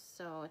tomorrow,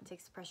 so it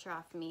takes the pressure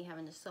off me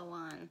having to sew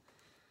on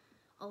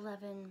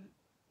 11,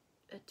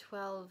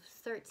 12,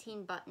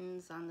 13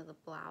 buttons onto the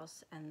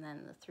blouse and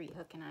then the 3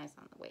 hook and eyes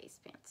on the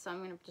waistband. So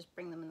I'm gonna just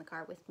bring them in the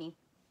car with me.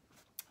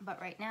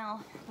 But right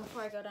now,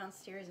 before I go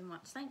downstairs and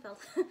watch Seinfeld,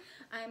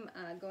 I'm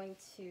going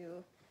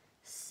to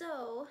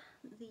sew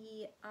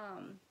the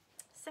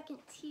second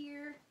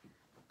tier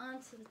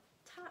onto the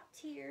top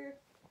tier,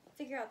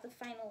 figure out the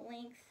final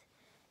length,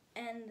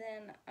 and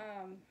then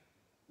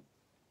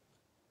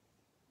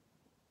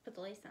put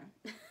the lace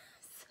on.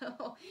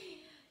 So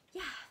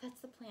yeah,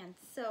 that's the plan.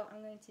 So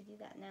I'm going to do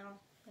that now,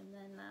 and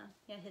then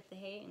yeah, hit the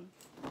hay and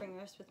bring the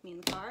rest with me in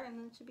the car, and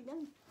then it should be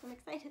done. I'm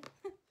excited.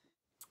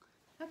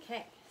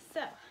 Okay, so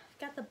I've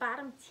got the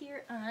bottom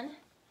tier on.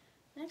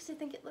 I actually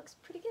think it looks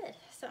pretty good.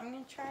 So I'm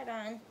going to try it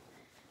on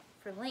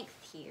for length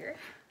here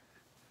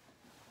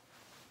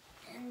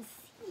and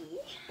see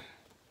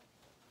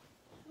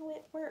how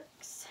it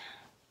works.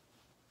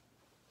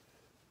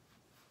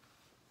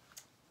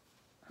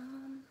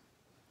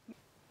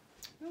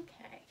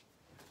 Okay,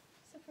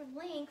 so for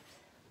length,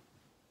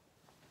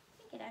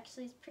 I think it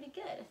actually is pretty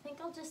good. I think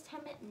I'll just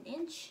hem it an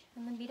inch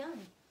and then be done.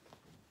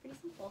 Pretty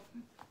simple.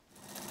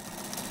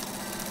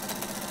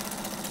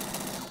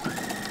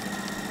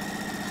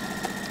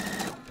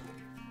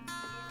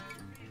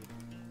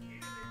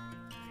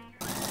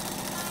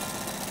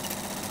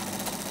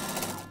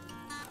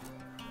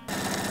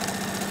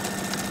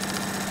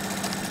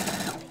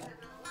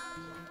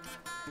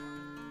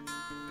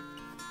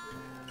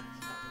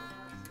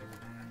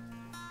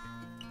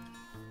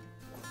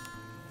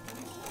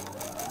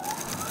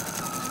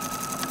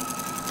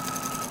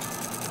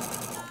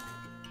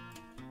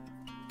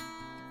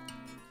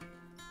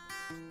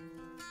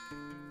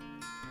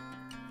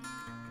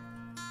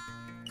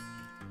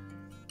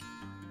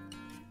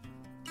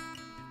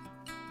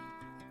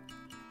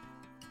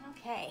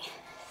 Okay,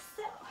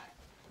 so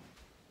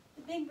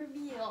the big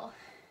reveal.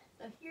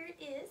 So here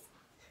it is.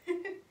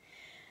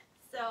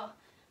 So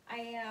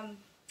I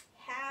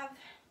have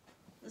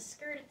the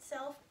skirt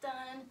itself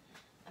done.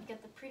 I've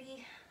got the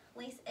pretty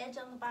lace edge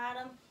on the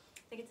bottom.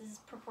 I think it's as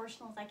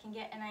proportional as I can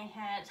get, and I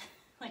had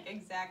like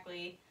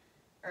exactly,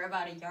 or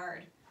about a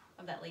yard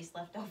of that lace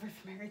left over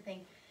from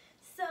everything.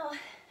 So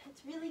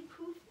it's really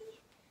poofy.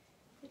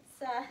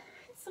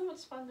 It's so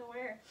much fun to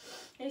wear.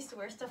 I used to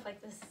wear stuff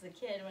like this as a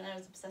kid when I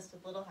was obsessed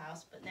with Little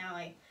House, but now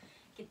I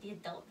get the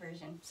adult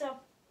version. So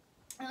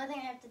the only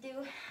thing I have to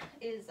do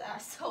is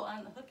sew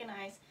on the hook and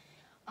eyes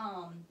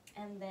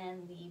and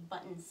then the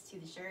buttons to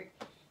the shirt,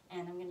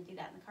 and I'm going to do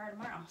that in the car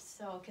tomorrow.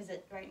 So, because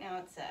right now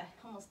it's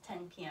almost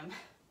 10 p.m.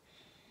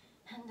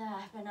 and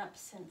I've been up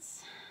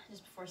since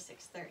just before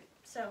 6:30.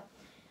 So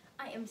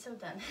I am so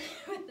done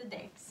with the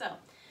day. So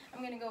I'm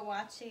going to go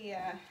watch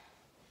a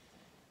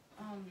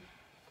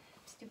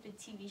stupid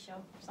TV show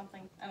or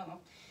something, I don't know,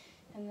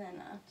 and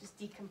then just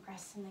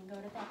decompress and then go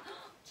to bed.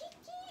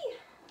 Kiki!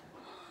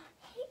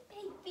 Hey,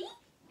 baby!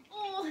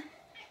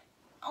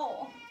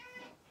 Oh,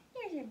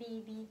 here's your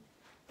baby.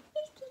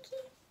 Here's Kiki.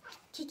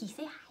 Kiki,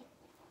 say hi.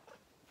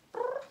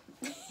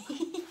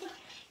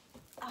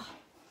 Oh,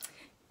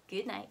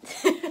 good night.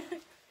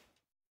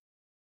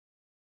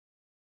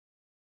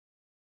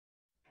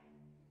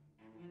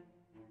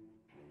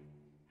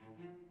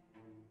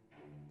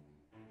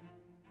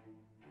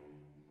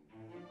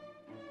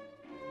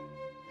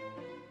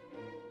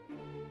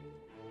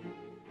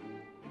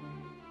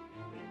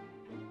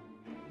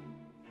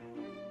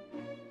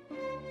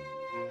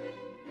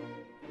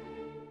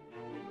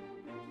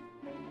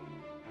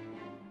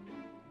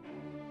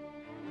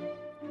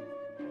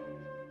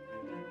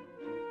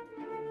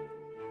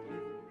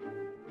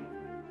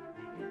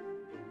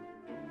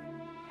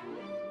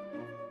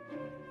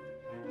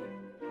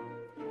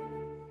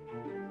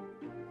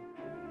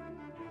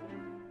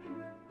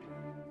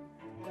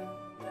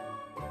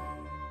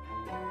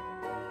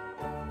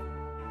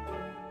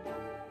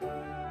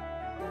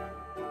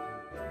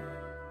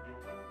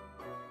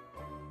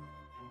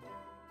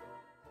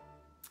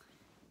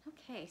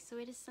 Okay, so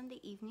it is Sunday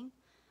evening.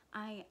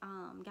 I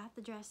got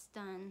the dress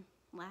done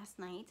last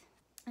night,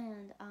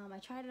 and I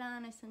tried it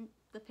on. I sent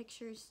the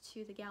pictures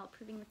to the gal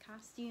approving the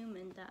costume,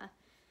 and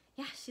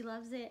yeah, she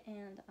loves it,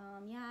 and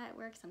yeah, it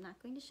works. I'm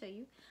not going to show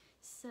you.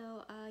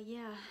 So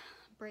yeah,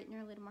 bright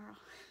and early tomorrow.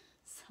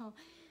 So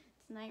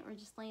tonight we're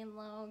just laying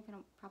low, gonna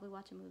probably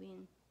watch a movie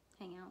and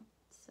hang out.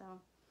 So,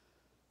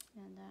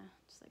 and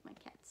just like my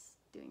cat's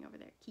doing over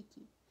there,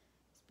 Kiki.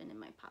 It's been in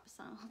my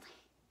papasan all day.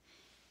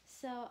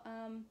 So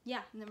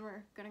yeah, and then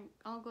we're gonna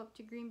all go up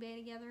to Green Bay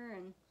together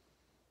and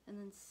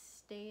then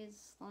stay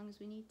as long as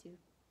we need to.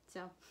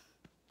 So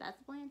that's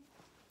the plan.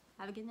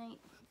 Have a good night.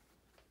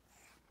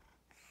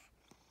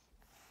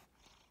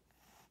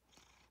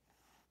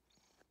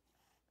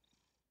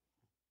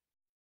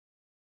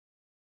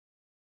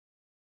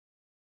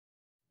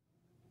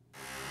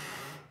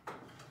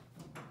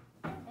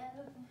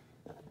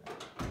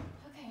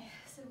 Okay,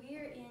 so we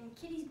are in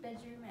Kitty's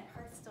bedroom at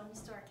Hearthstone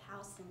Historic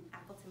House in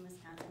Appleton,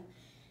 Wisconsin.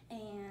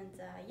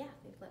 And yeah,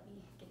 they've let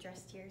me get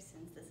dressed here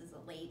since this is a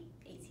late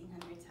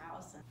 1800s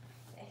house.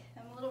 Okay,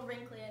 I'm a little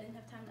wrinkly, I didn't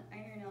have time to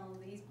iron all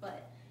of these,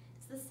 but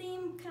it's the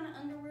same kind of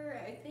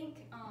underwear. I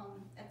think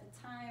at the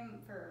time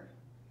for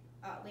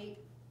late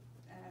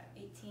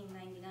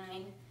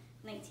 1899,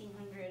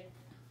 1900,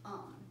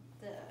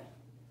 the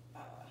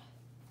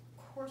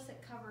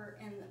corset cover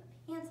and the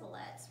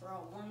pantalettes were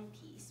all one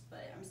piece,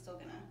 but I'm still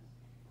gonna,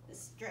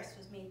 this dress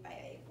was made by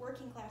a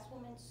working class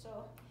woman,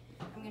 so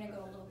I'm gonna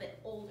go a little bit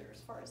older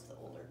as far as the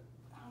older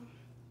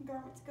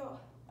garments go,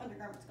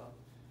 undergarments go.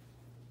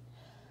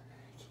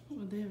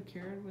 Would they have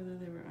cared whether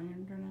they were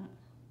ironed or not?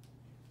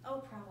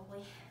 Oh,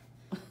 probably.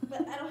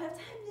 But I don't have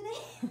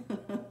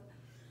time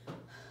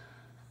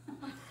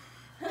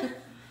today.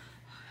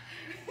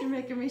 You're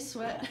making me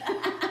sweat.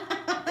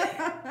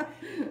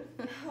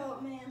 Oh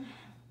man.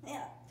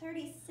 Yeah,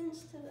 30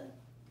 cinched to the...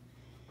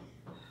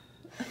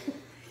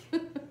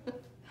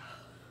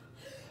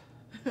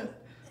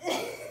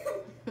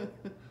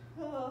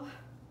 Oh.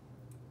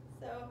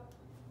 So,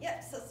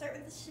 yep, so start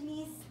with the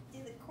chemise,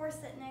 do the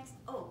corset next.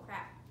 Oh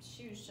crap,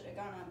 shoes should have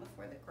gone on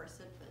before the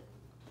corset, but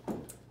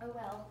oh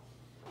well.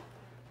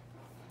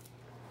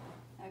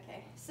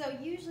 Okay, so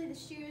usually the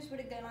shoes would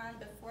have gone on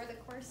before the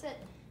corset,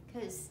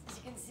 because as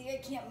you can see I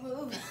can't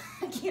move,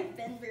 I can't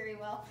bend very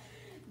well.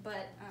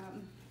 But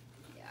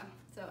yeah,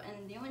 so,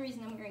 and the only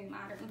reason I'm wearing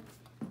modern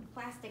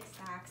plastic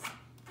socks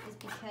is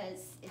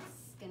because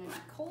it's gonna be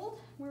cold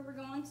where we're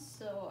going,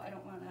 so I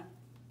don't wanna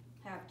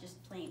have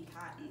just plain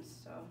cotton,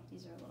 so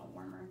these are a little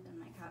warmer than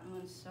my cotton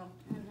ones, so,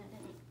 and I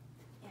didn't,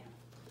 yeah.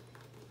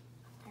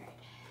 All right,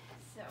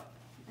 so,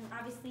 and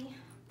obviously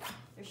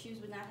their shoes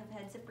would not have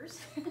had zippers,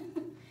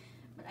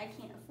 but I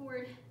can't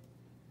afford,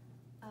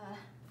 I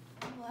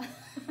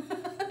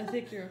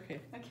think you're okay.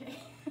 Okay,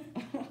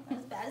 not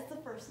as bad as the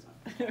first one.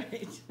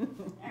 Right. All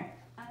right,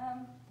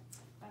 I'm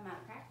out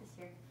of practice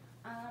here.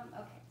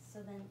 Okay, so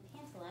then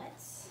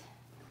pantalettes.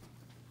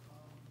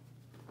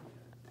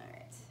 All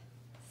right,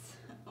 so,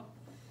 all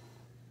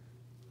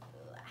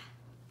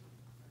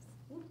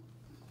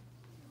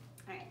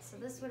right, so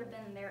this would have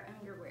been their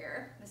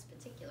underwear, this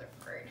particular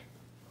part.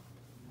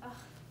 Oh, all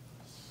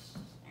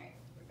right,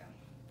 here we go.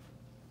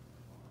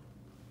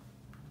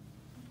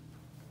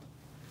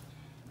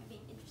 Am I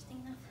being interesting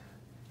enough?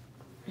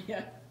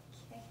 Yeah.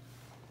 Okay.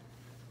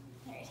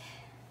 All right.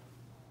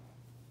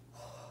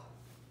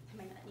 I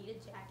might not need a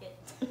jacket.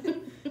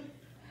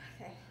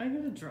 Okay. I'm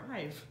gonna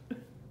drive.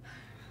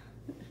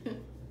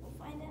 We'll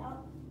find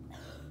out.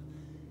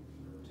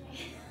 Okay.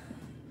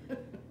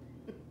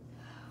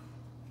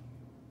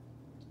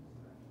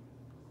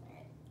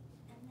 Alright.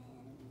 And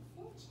then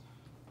cinch.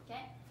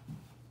 Okay.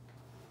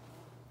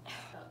 Oh,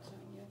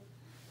 showing you.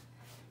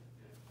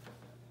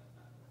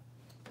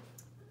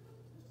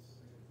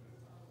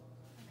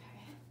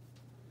 Okay.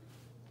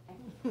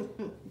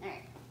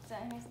 Alright, so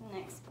here's the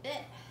next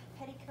bit.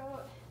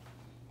 Petticoat.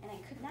 And I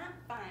could not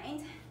find.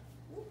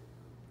 Ooh.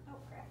 Oh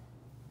crap.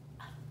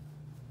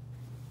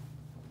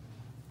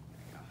 There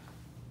we go.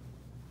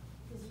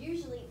 Because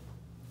usually,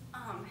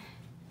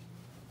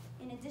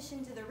 in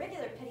addition to the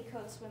regular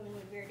petticoats women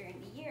would wear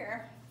during the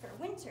year, for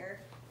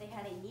winter, they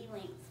had a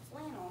knee-length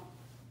flannel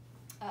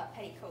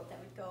petticoat that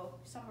would go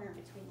somewhere in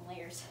between the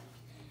layers.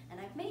 And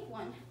I've made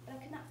one, but I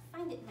could not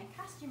find it in my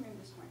costume room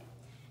this morning.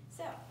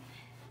 So,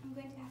 I'm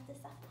going to have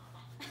this up.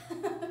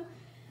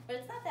 But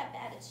it's not that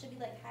bad. It should be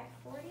like high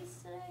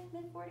 40s today,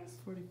 mid 40s.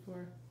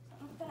 44.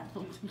 Something like that. I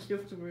don't think you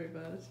have to worry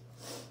about it.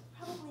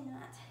 Probably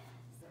not.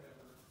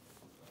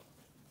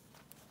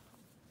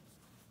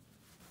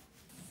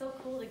 So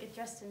cool to get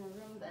dressed in a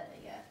room that a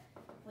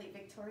late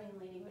Victorian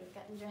lady would have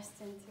gotten dressed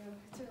into.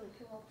 It's really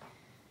cool.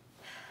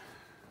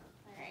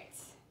 All right.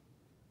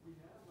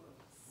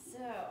 So,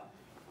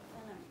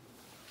 then a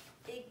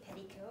big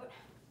petticoat.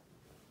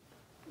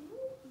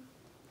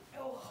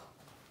 Oh,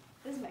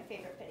 this is my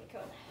favorite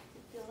petticoat.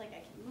 It feels like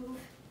I can move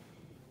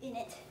in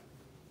it.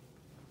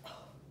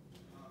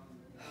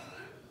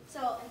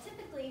 So, and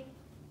typically,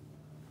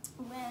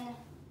 when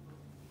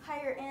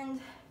higher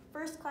end,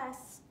 first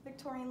class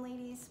Victorian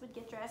ladies would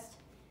get dressed,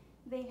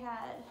 they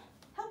had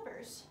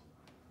helpers.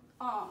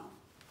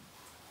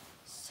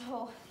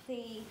 So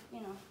they,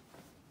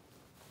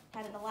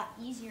 had it a lot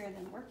easier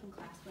than working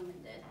class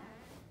women did.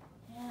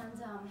 And,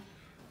 don't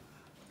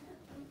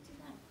do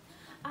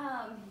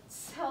that.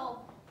 So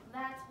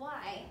that's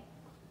why,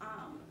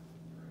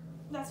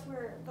 that's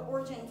where the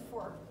origin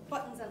for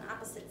buttons on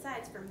opposite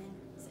sides for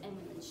men's and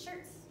women's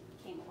shirts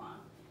came along.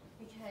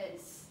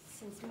 Because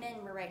since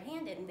men were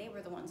right-handed and they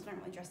were the ones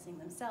normally dressing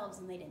themselves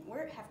and they didn't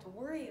have to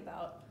worry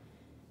about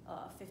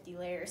 50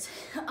 layers,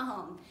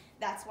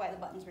 that's why the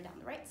buttons were down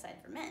the right side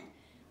for men.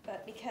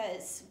 But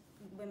because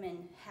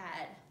women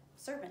had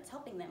servants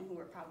helping them who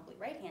were probably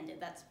right-handed,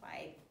 that's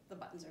why the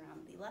buttons are on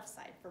the left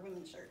side for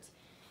women's shirts.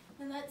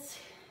 And that's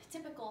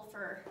typical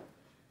for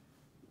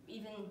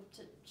even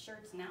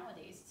shirts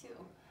nowadays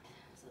too.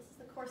 So this is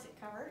the corset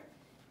cover,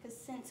 because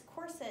since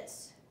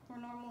corsets were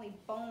normally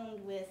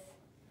boned with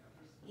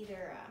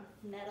either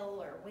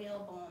metal or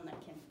whalebone that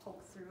can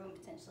poke through and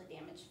potentially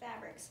damage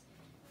fabrics,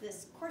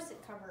 this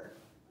corset cover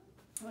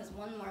was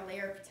one more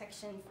layer of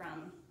protection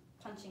from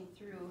punching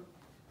through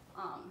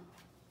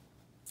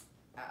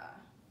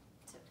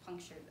to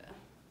puncture the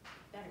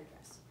better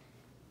dress.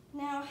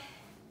 Now,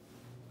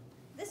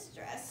 this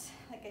dress,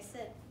 like I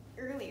said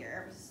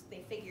earlier,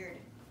 they figured,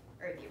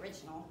 or the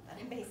original that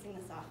I'm basing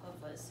this off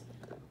of, was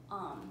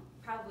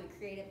probably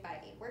created by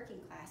a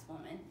working class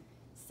woman.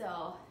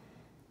 So,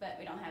 but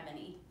we don't have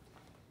any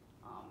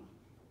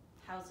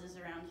houses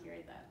around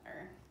here that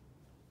are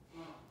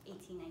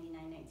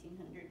 1899,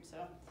 1900,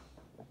 so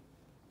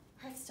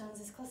hearthstone's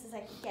as close as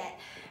I could get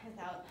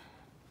without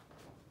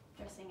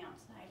dressing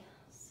outside.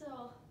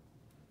 So,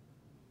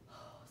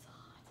 oh, it's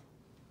hot,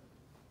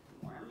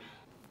 warm.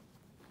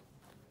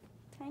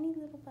 Tiny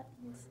little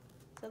buttons.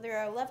 So there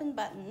are 11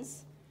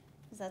 buttons,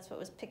 because that's what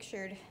was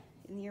pictured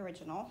in the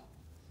original.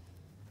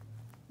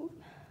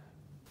 Oop.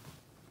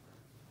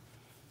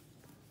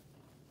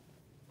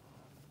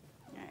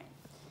 All right.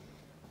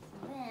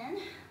 So then,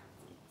 let's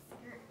get the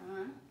skirt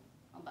on.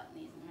 I'll button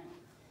these in a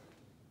minute.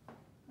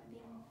 Might be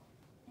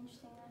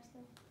interesting there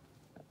still.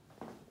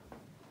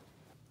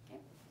 Okay.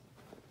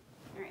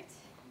 All right.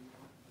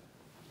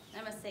 I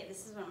must say,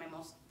 this is one of my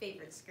most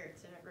favorite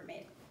skirts I've ever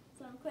made.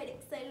 So I'm quite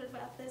excited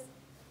about this.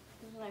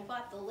 When I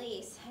bought the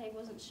lace, I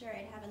wasn't sure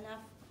I'd have enough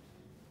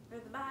for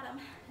the bottom,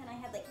 and I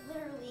had like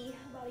literally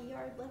about a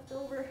yard left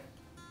over.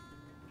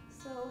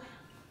 So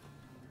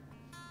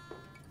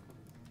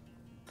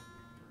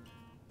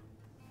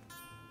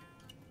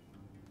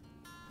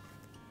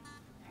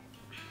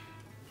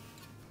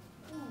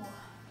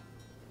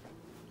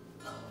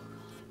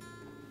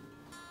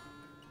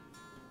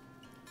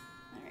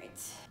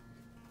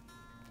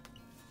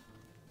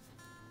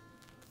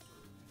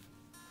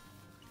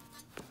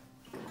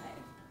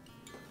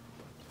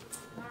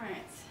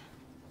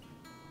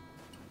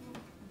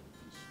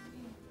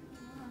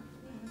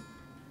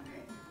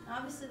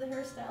obviously the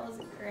hairstyle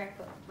isn't correct,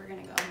 but we're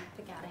gonna go and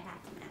pick out a hat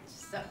to match.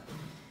 So,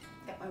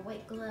 got my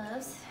white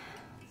gloves,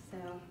 so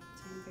I'm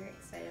very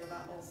excited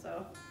about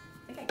also.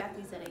 I think I got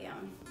these at the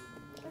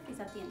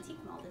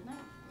antique mall, didn't I?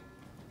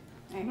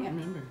 I don't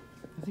remember.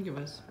 I think it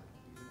was.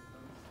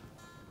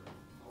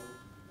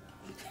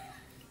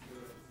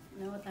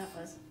 Know what that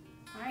was.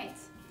 All right,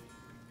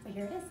 so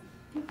here it is.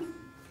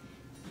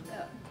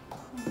 So.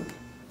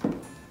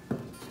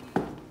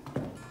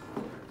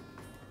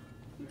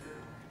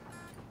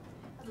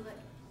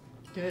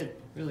 Good,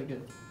 really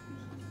good.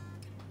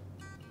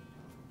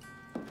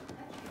 So,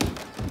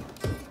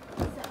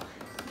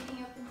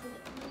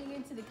 leading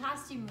into the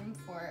costume room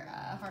for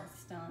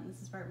Hearthstone.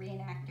 This is where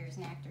reenactors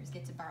and actors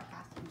get to borrow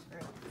costumes for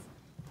events.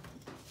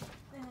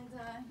 And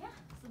yeah,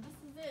 so this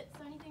is it.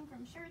 So anything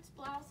from shirts,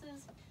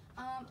 blouses.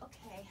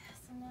 Okay,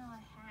 so now a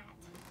hat.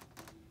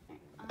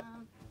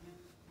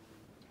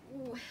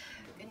 Ooh,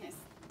 goodness.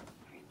 All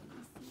right, let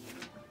me see.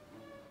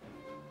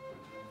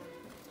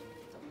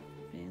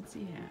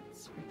 Fancy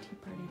hats for tea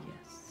party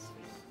guests.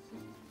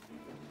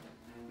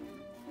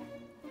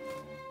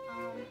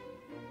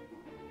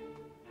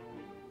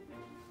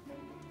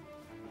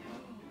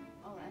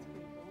 Oh, that's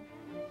pretty cool.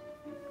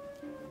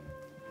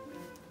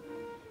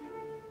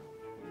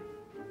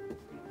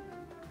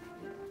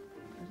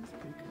 That is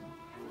pretty cool.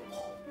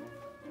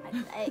 I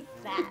like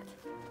that.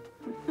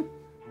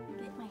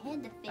 Get my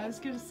head to fit. I was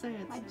gonna say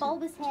it's my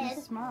bulbous head.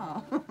 Too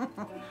small. I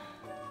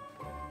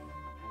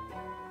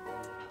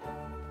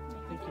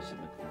think you should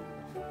look for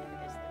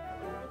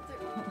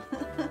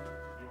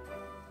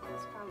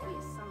It's probably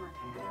a summer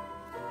hat.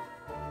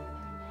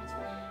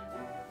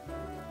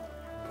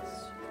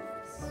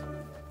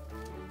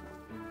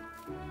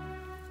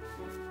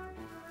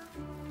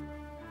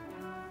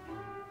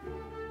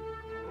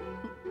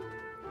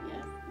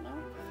 Yes, no?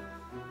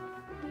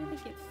 I don't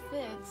think it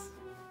fits.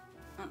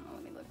 I don't know,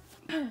 let me look.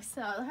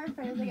 So the hard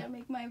part is I gotta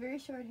make my very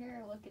short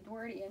hair look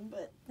Edwardian,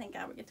 but thank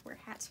God we get to wear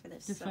hats for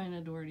this. Define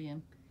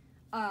Edwardian.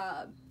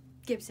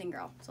 Gibson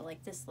girl. So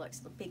like this looks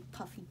the big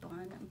puffy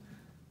bun and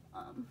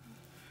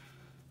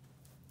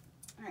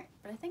alright,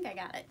 but I think I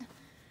got it.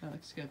 That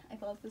looks good. I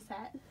love this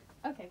hat.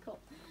 Okay, cool.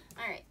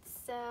 Alright,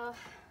 so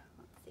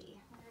let's see.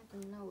 Where are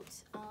the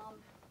notes?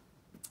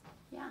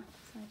 Yeah,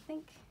 so I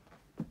think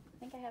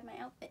I have my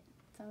outfit.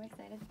 So I'm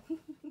excited.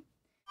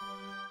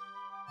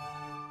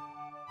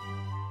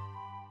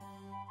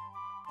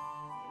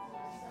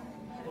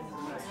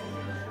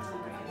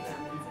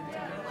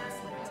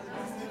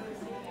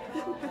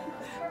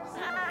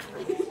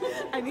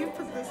 I need to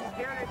put this in.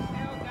 Here to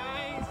tell,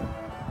 guys.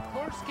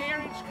 Horse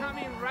carriage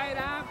coming right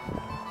up.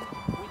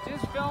 We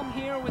just filmed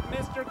here with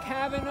Mr.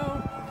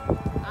 Cavanaugh.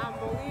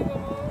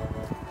 Unbelievable.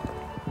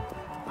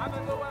 Have a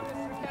good one,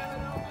 Mr.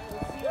 Cavanaugh.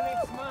 We'll see you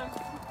next month.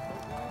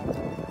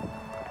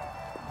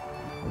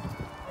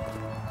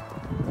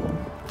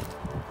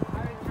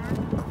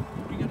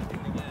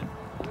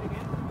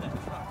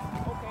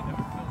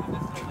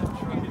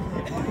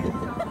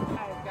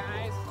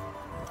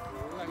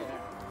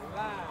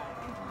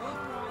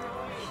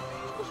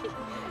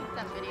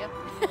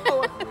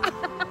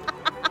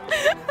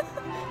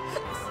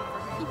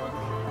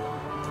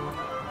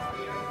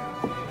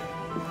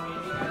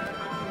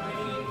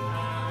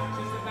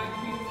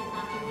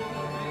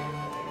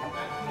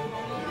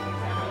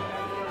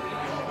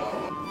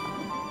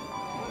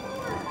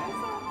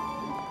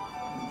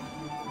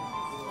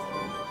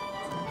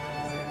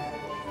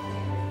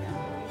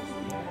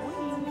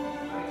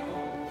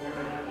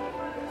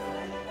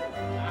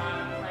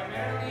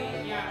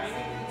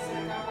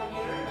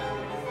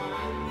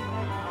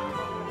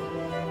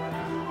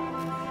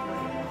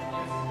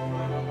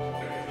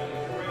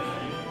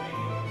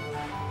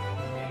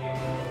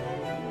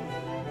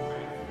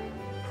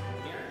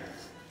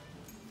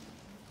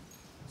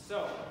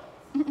 So,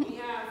 we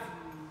have,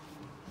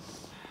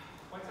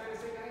 what time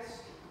is it, guys?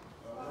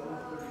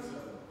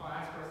 37. Oh,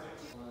 that's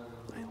perfect.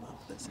 I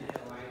love this Yeah, hat.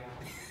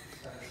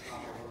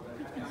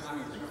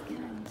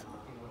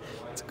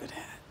 It's a good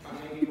hat.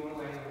 Maybe more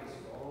like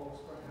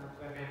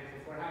but then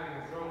if we're having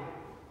a drone,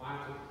 we'll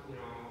have to,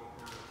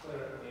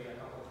 clear maybe a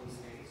couple of these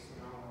things,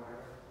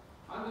 whatever.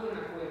 I'm doing a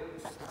quick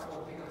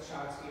couple of pickup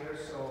shots here,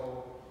 so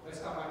let's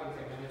stop back in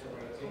 10 minutes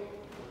already, too.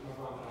 No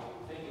problem at all.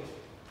 Thank you.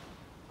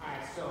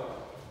 Alright,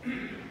 so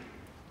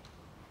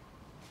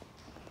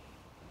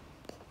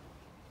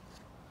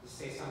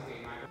say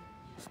something, Michael.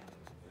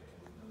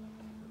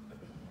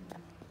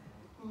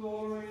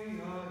 Glory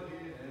in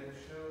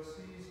excelsis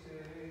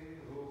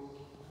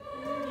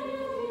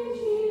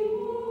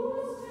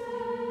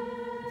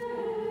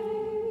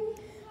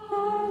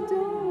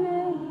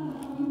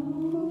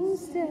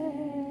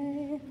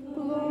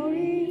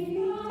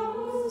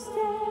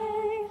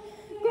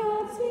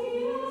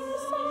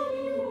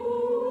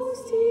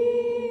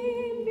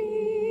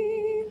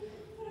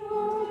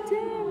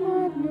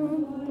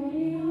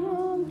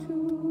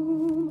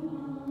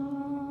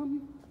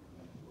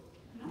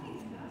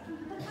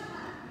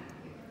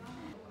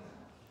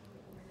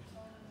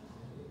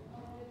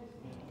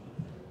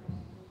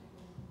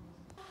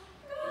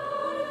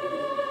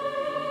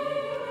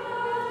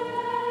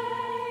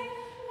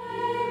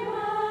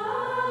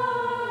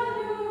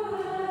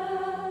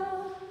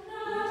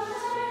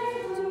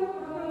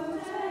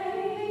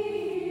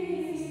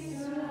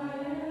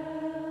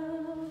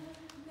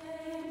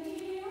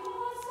Deo.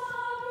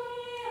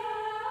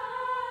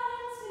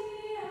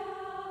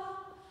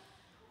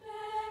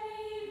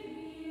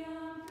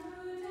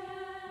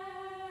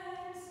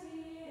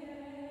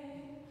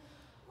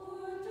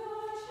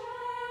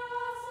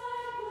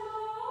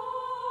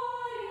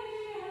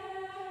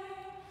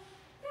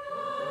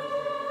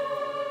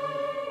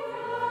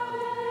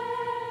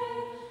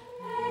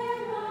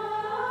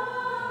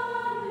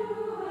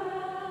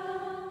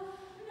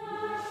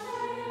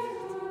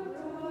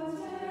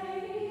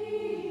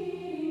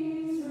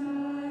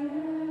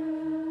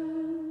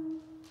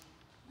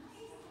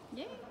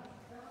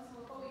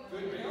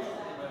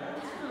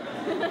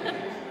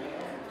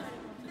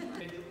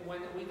 When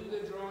we do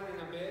the drone in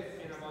a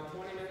bit, in about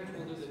 20 minutes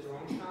we'll do the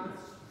drone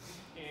shots,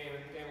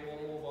 and then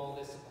we'll move all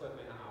this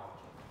equipment out.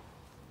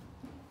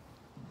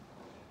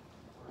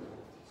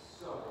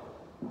 So,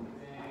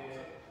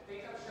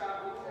 pickup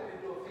shot, we're going to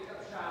do a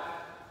pickup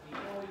shot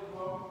before we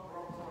go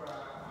for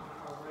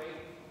a break.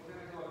 We're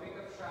going to do a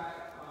pickup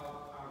shot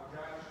of our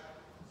judge,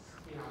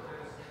 kind of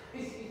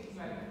he's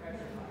like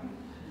petrified,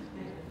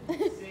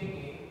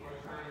 singing or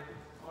trying,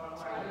 or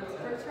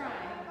We're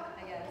trying,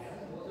 I guess.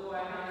 we'll do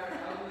another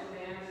Elvis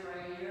dance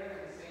right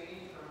here and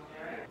singing from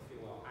Eric. If you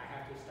will, I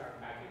have to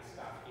start packing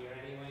stuff here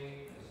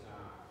anyway,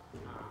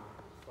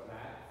 for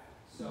that.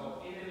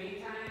 So in the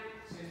meantime,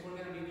 since we're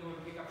gonna be doing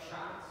pickup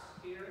shots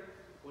here,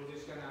 we're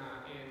just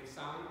gonna, and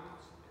sound,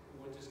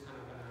 we're just kind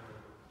of gonna,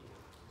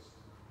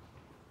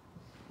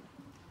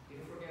 you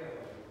don't forget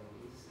about it,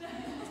 please.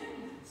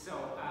 So,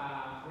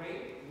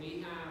 great,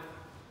 we have,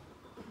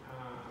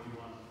 Do you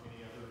want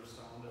any other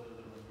sound other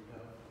than what you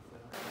have?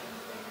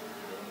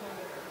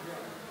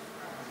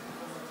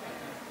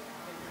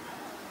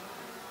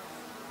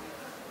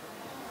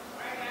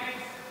 alright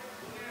guys,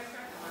 we're gonna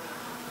start.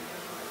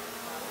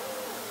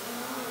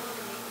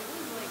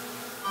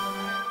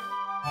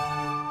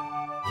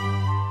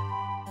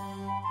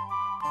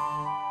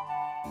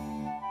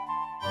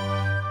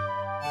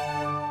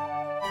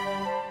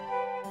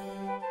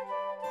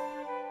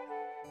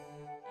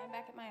 I'm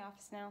back at my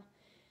office now,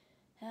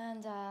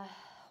 and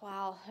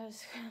wow, it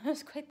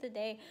was quite the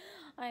day.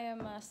 I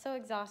am so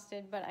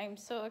exhausted, but I'm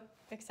so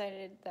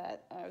excited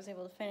that I was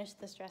able to finish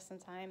this dress in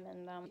time.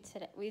 And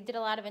today we did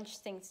a lot of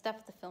interesting stuff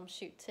at the film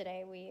shoot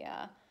today. We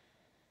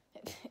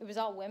it was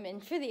all women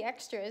for the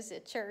extras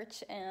at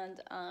church,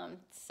 and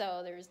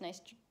so there was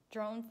nice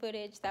drone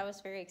footage that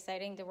was very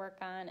exciting to work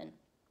on, and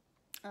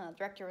the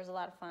director was a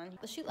lot of fun.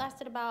 The shoot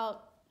lasted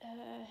about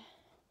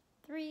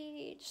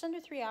just under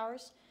 3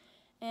 hours,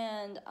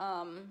 and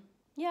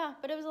yeah,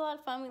 but it was a lot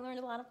of fun. We learned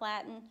a lot of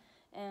Latin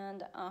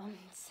and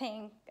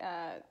sang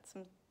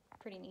some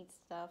pretty neat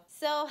stuff.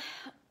 So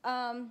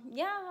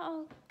yeah,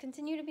 I'll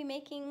continue to be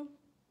making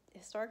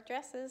historic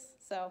dresses,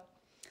 so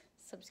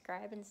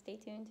subscribe and stay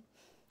tuned.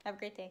 Have a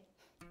great day.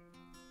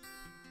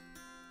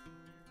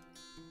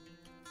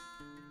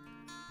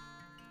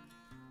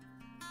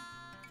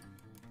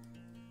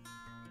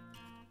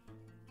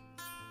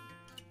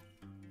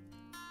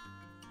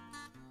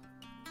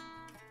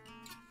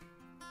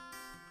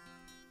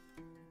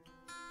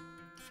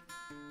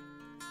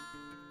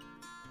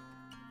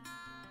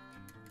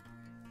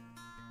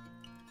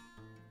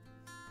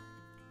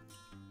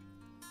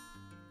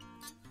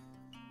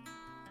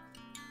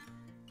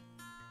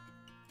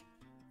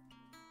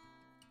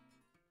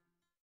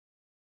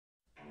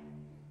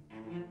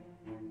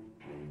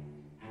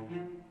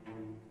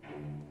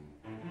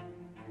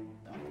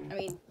 I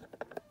mean,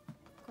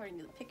 according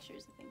to the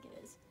pictures, I think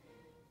it is.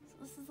 So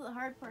this is the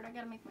hard part. I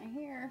gotta make my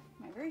hair,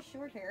 my very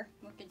short hair,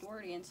 look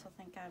Edwardian, so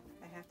thank God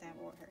I have to have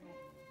hair.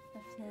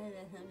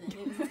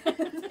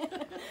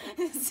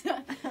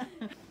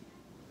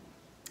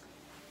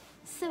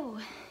 So,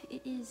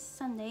 it is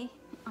Sunday.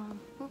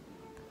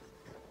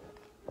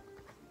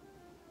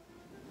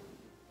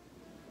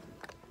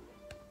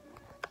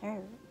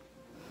 There.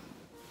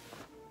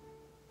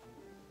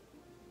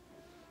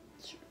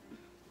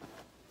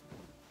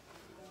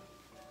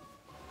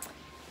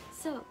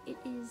 So it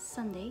is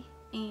Sunday,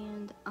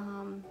 and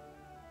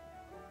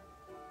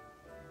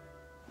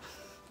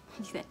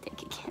do that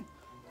take again.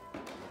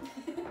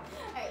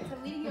 Alright, so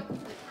leading up to the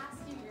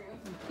costume room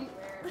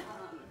where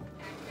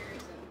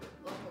actors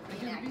and local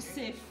reenactors. Be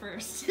safe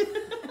first.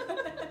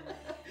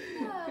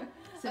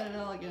 Said it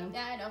all again.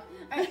 Yeah, I know.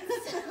 Alright,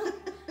 so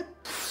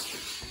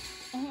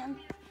and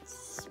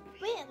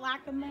spit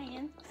like a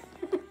man.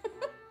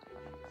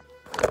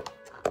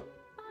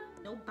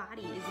 No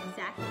body is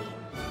exactly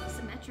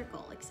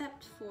symmetrical,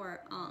 except for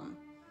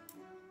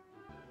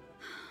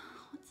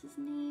what's his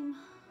name?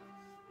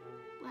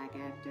 Black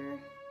actor,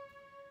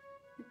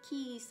 the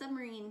key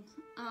submarine,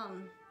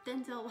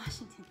 Denzel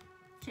Washington.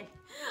 Okay,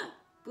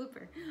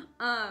 blooper.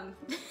 All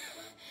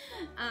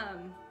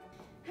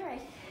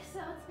right, so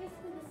it's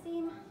basically the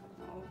same.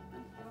 Oh, I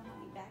don't have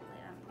any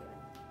backlight on me.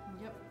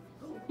 Yep.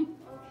 Okay.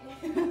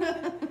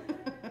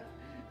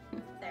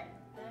 There.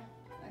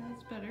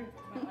 That's better.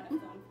 Might want to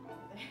film from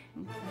over there.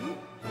 Okay.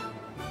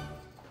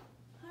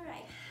 All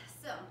right,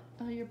 so.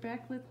 Oh, you're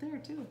backlit there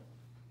too.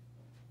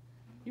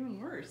 Even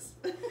worse.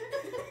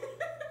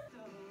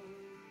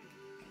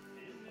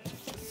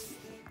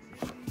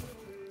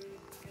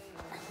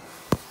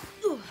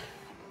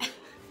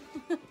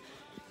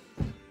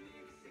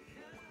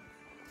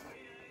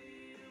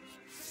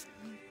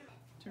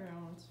 Turn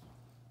around once.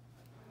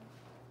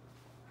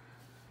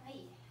 Hi.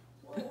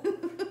 Whoa.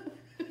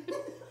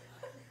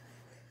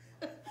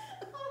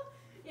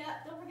 Yeah,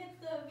 don't forget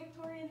the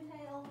Victorian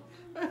tail.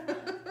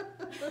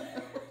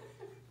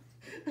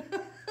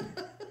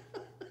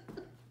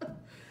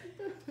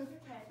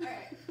 Okay,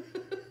 alright.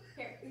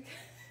 Here.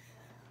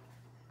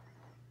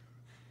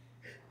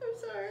 I'm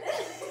sorry.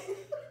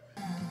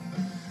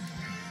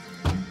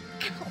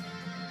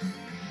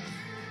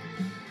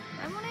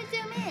 I want to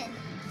zoom in.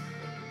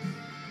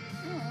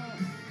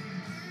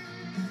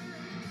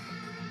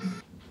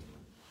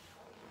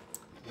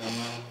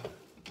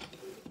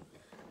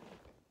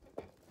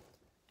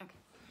 Okay.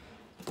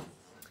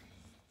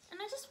 And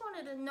I just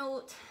wanted to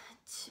note,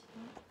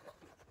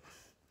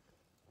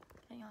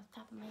 getting off the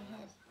top of my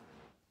head.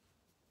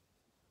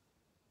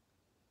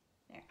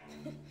 There.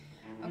 Okay.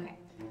 Okay.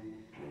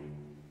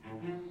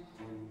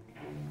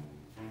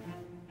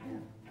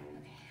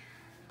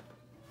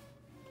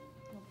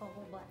 Blah,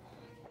 blah, blah.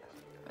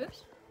 Oops.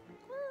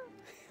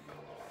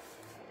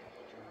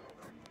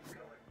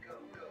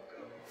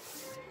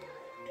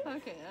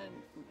 Okay,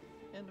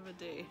 end of a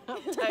day.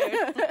 I'm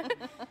tired.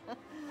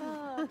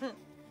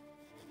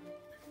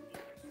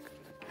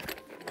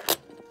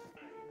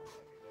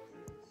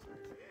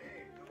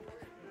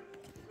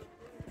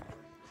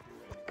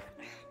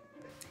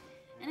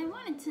 And I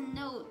wanted to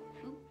note,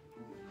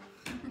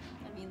 I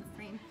mean the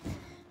frame.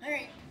 All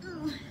right,